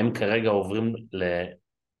 שהם כרגע עוברים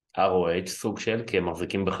ל-ROH סוג של, כי הם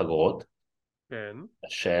מחזיקים בחגורות. כן.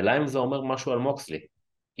 השאלה אם זה אומר משהו על מוקסלי,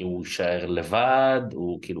 אם הוא יישאר לבד,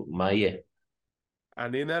 הוא כאילו, מה יהיה?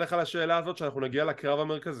 אני אענה לך לשאלה הזאת שאנחנו נגיע לקרב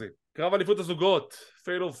המרכזי. קרב אליפות הזוגות,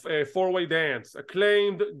 Fatal 4-Way Dance,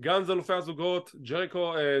 Acclaimed, גאנז אלופי הזוגות,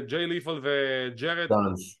 ג'ריקו, ג'יי ליפל וג'רד.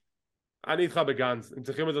 גאנז. אני איתך בגאנז, הם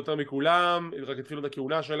צריכים את זה יותר מכולם, רק התחילו את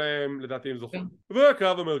הכהונה שלהם, לדעתי הם זוכרים.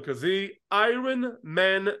 והקרב המרכזי, Iron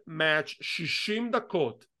Man Match, 60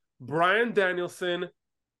 דקות, בריאן דניאלסון,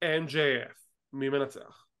 MJF. מי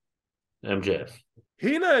מנצח? MJF.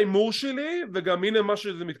 הנה ההימור שלי, וגם הנה מה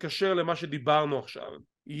שזה מתקשר למה שדיברנו עכשיו.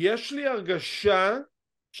 יש לי הרגשה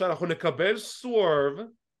שאנחנו נקבל סוורב,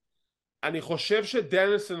 אני חושב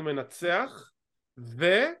שדניאלסון מנצח,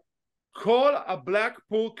 וכל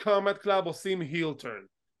הבלקפול קומבט קלאב עושים היל טרן.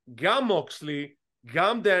 גם מוקסלי,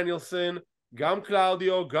 גם דניאלסון, גם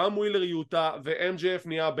קלאודיו, גם ווילר יוטה, ו-MJF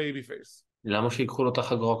נהיה בייבי פייס. למה שיקחו לו את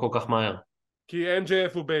החגורה כל כך מהר? כי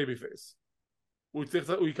MJF הוא בייבי פייס.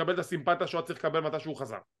 הוא יקבל את הסימפתיה שהוא צריך לקבל מתי שהוא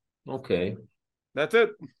חזר. אוקיי. That's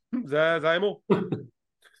it. זה ההימור.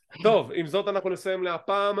 טוב, עם זאת אנחנו נסיים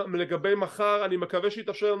להפעם. לגבי מחר, אני מקווה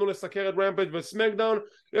שיתאפשר לנו לסקר את רמפייג' וסמקדאון.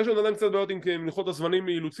 יש לנו עדיין קצת בעיות עם לוחות הזמנים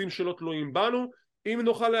מאילוצים שלא תלויים בנו. אם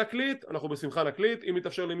נוכל להקליט, אנחנו בשמחה נקליט. אם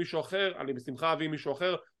יתאפשר למישהו אחר, אני בשמחה, ואם מישהו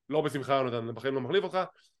אחר, לא בשמחה, אני בחיים לא מחליף אותך.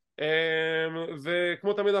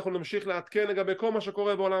 וכמו תמיד אנחנו נמשיך לעדכן לגבי כל מה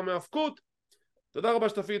שקורה בעולם ההאבקות. תודה רבה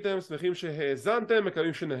שצפיתם, שמחים שהאזנתם,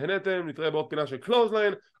 מקווים שנהנתם, נתראה בעוד פינה של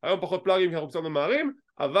קלוזליין, היום פחות פלאגים כי אנחנו קצת ממהרים,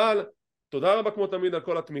 אבל תודה רבה כמו תמיד על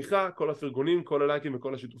כל התמיכה, כל הפרגונים, כל הלייקים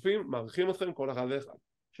וכל השיתופים, מעריכים אתכם כל אחד ואחד.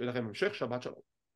 שיהיה לכם המשך שבת שלום.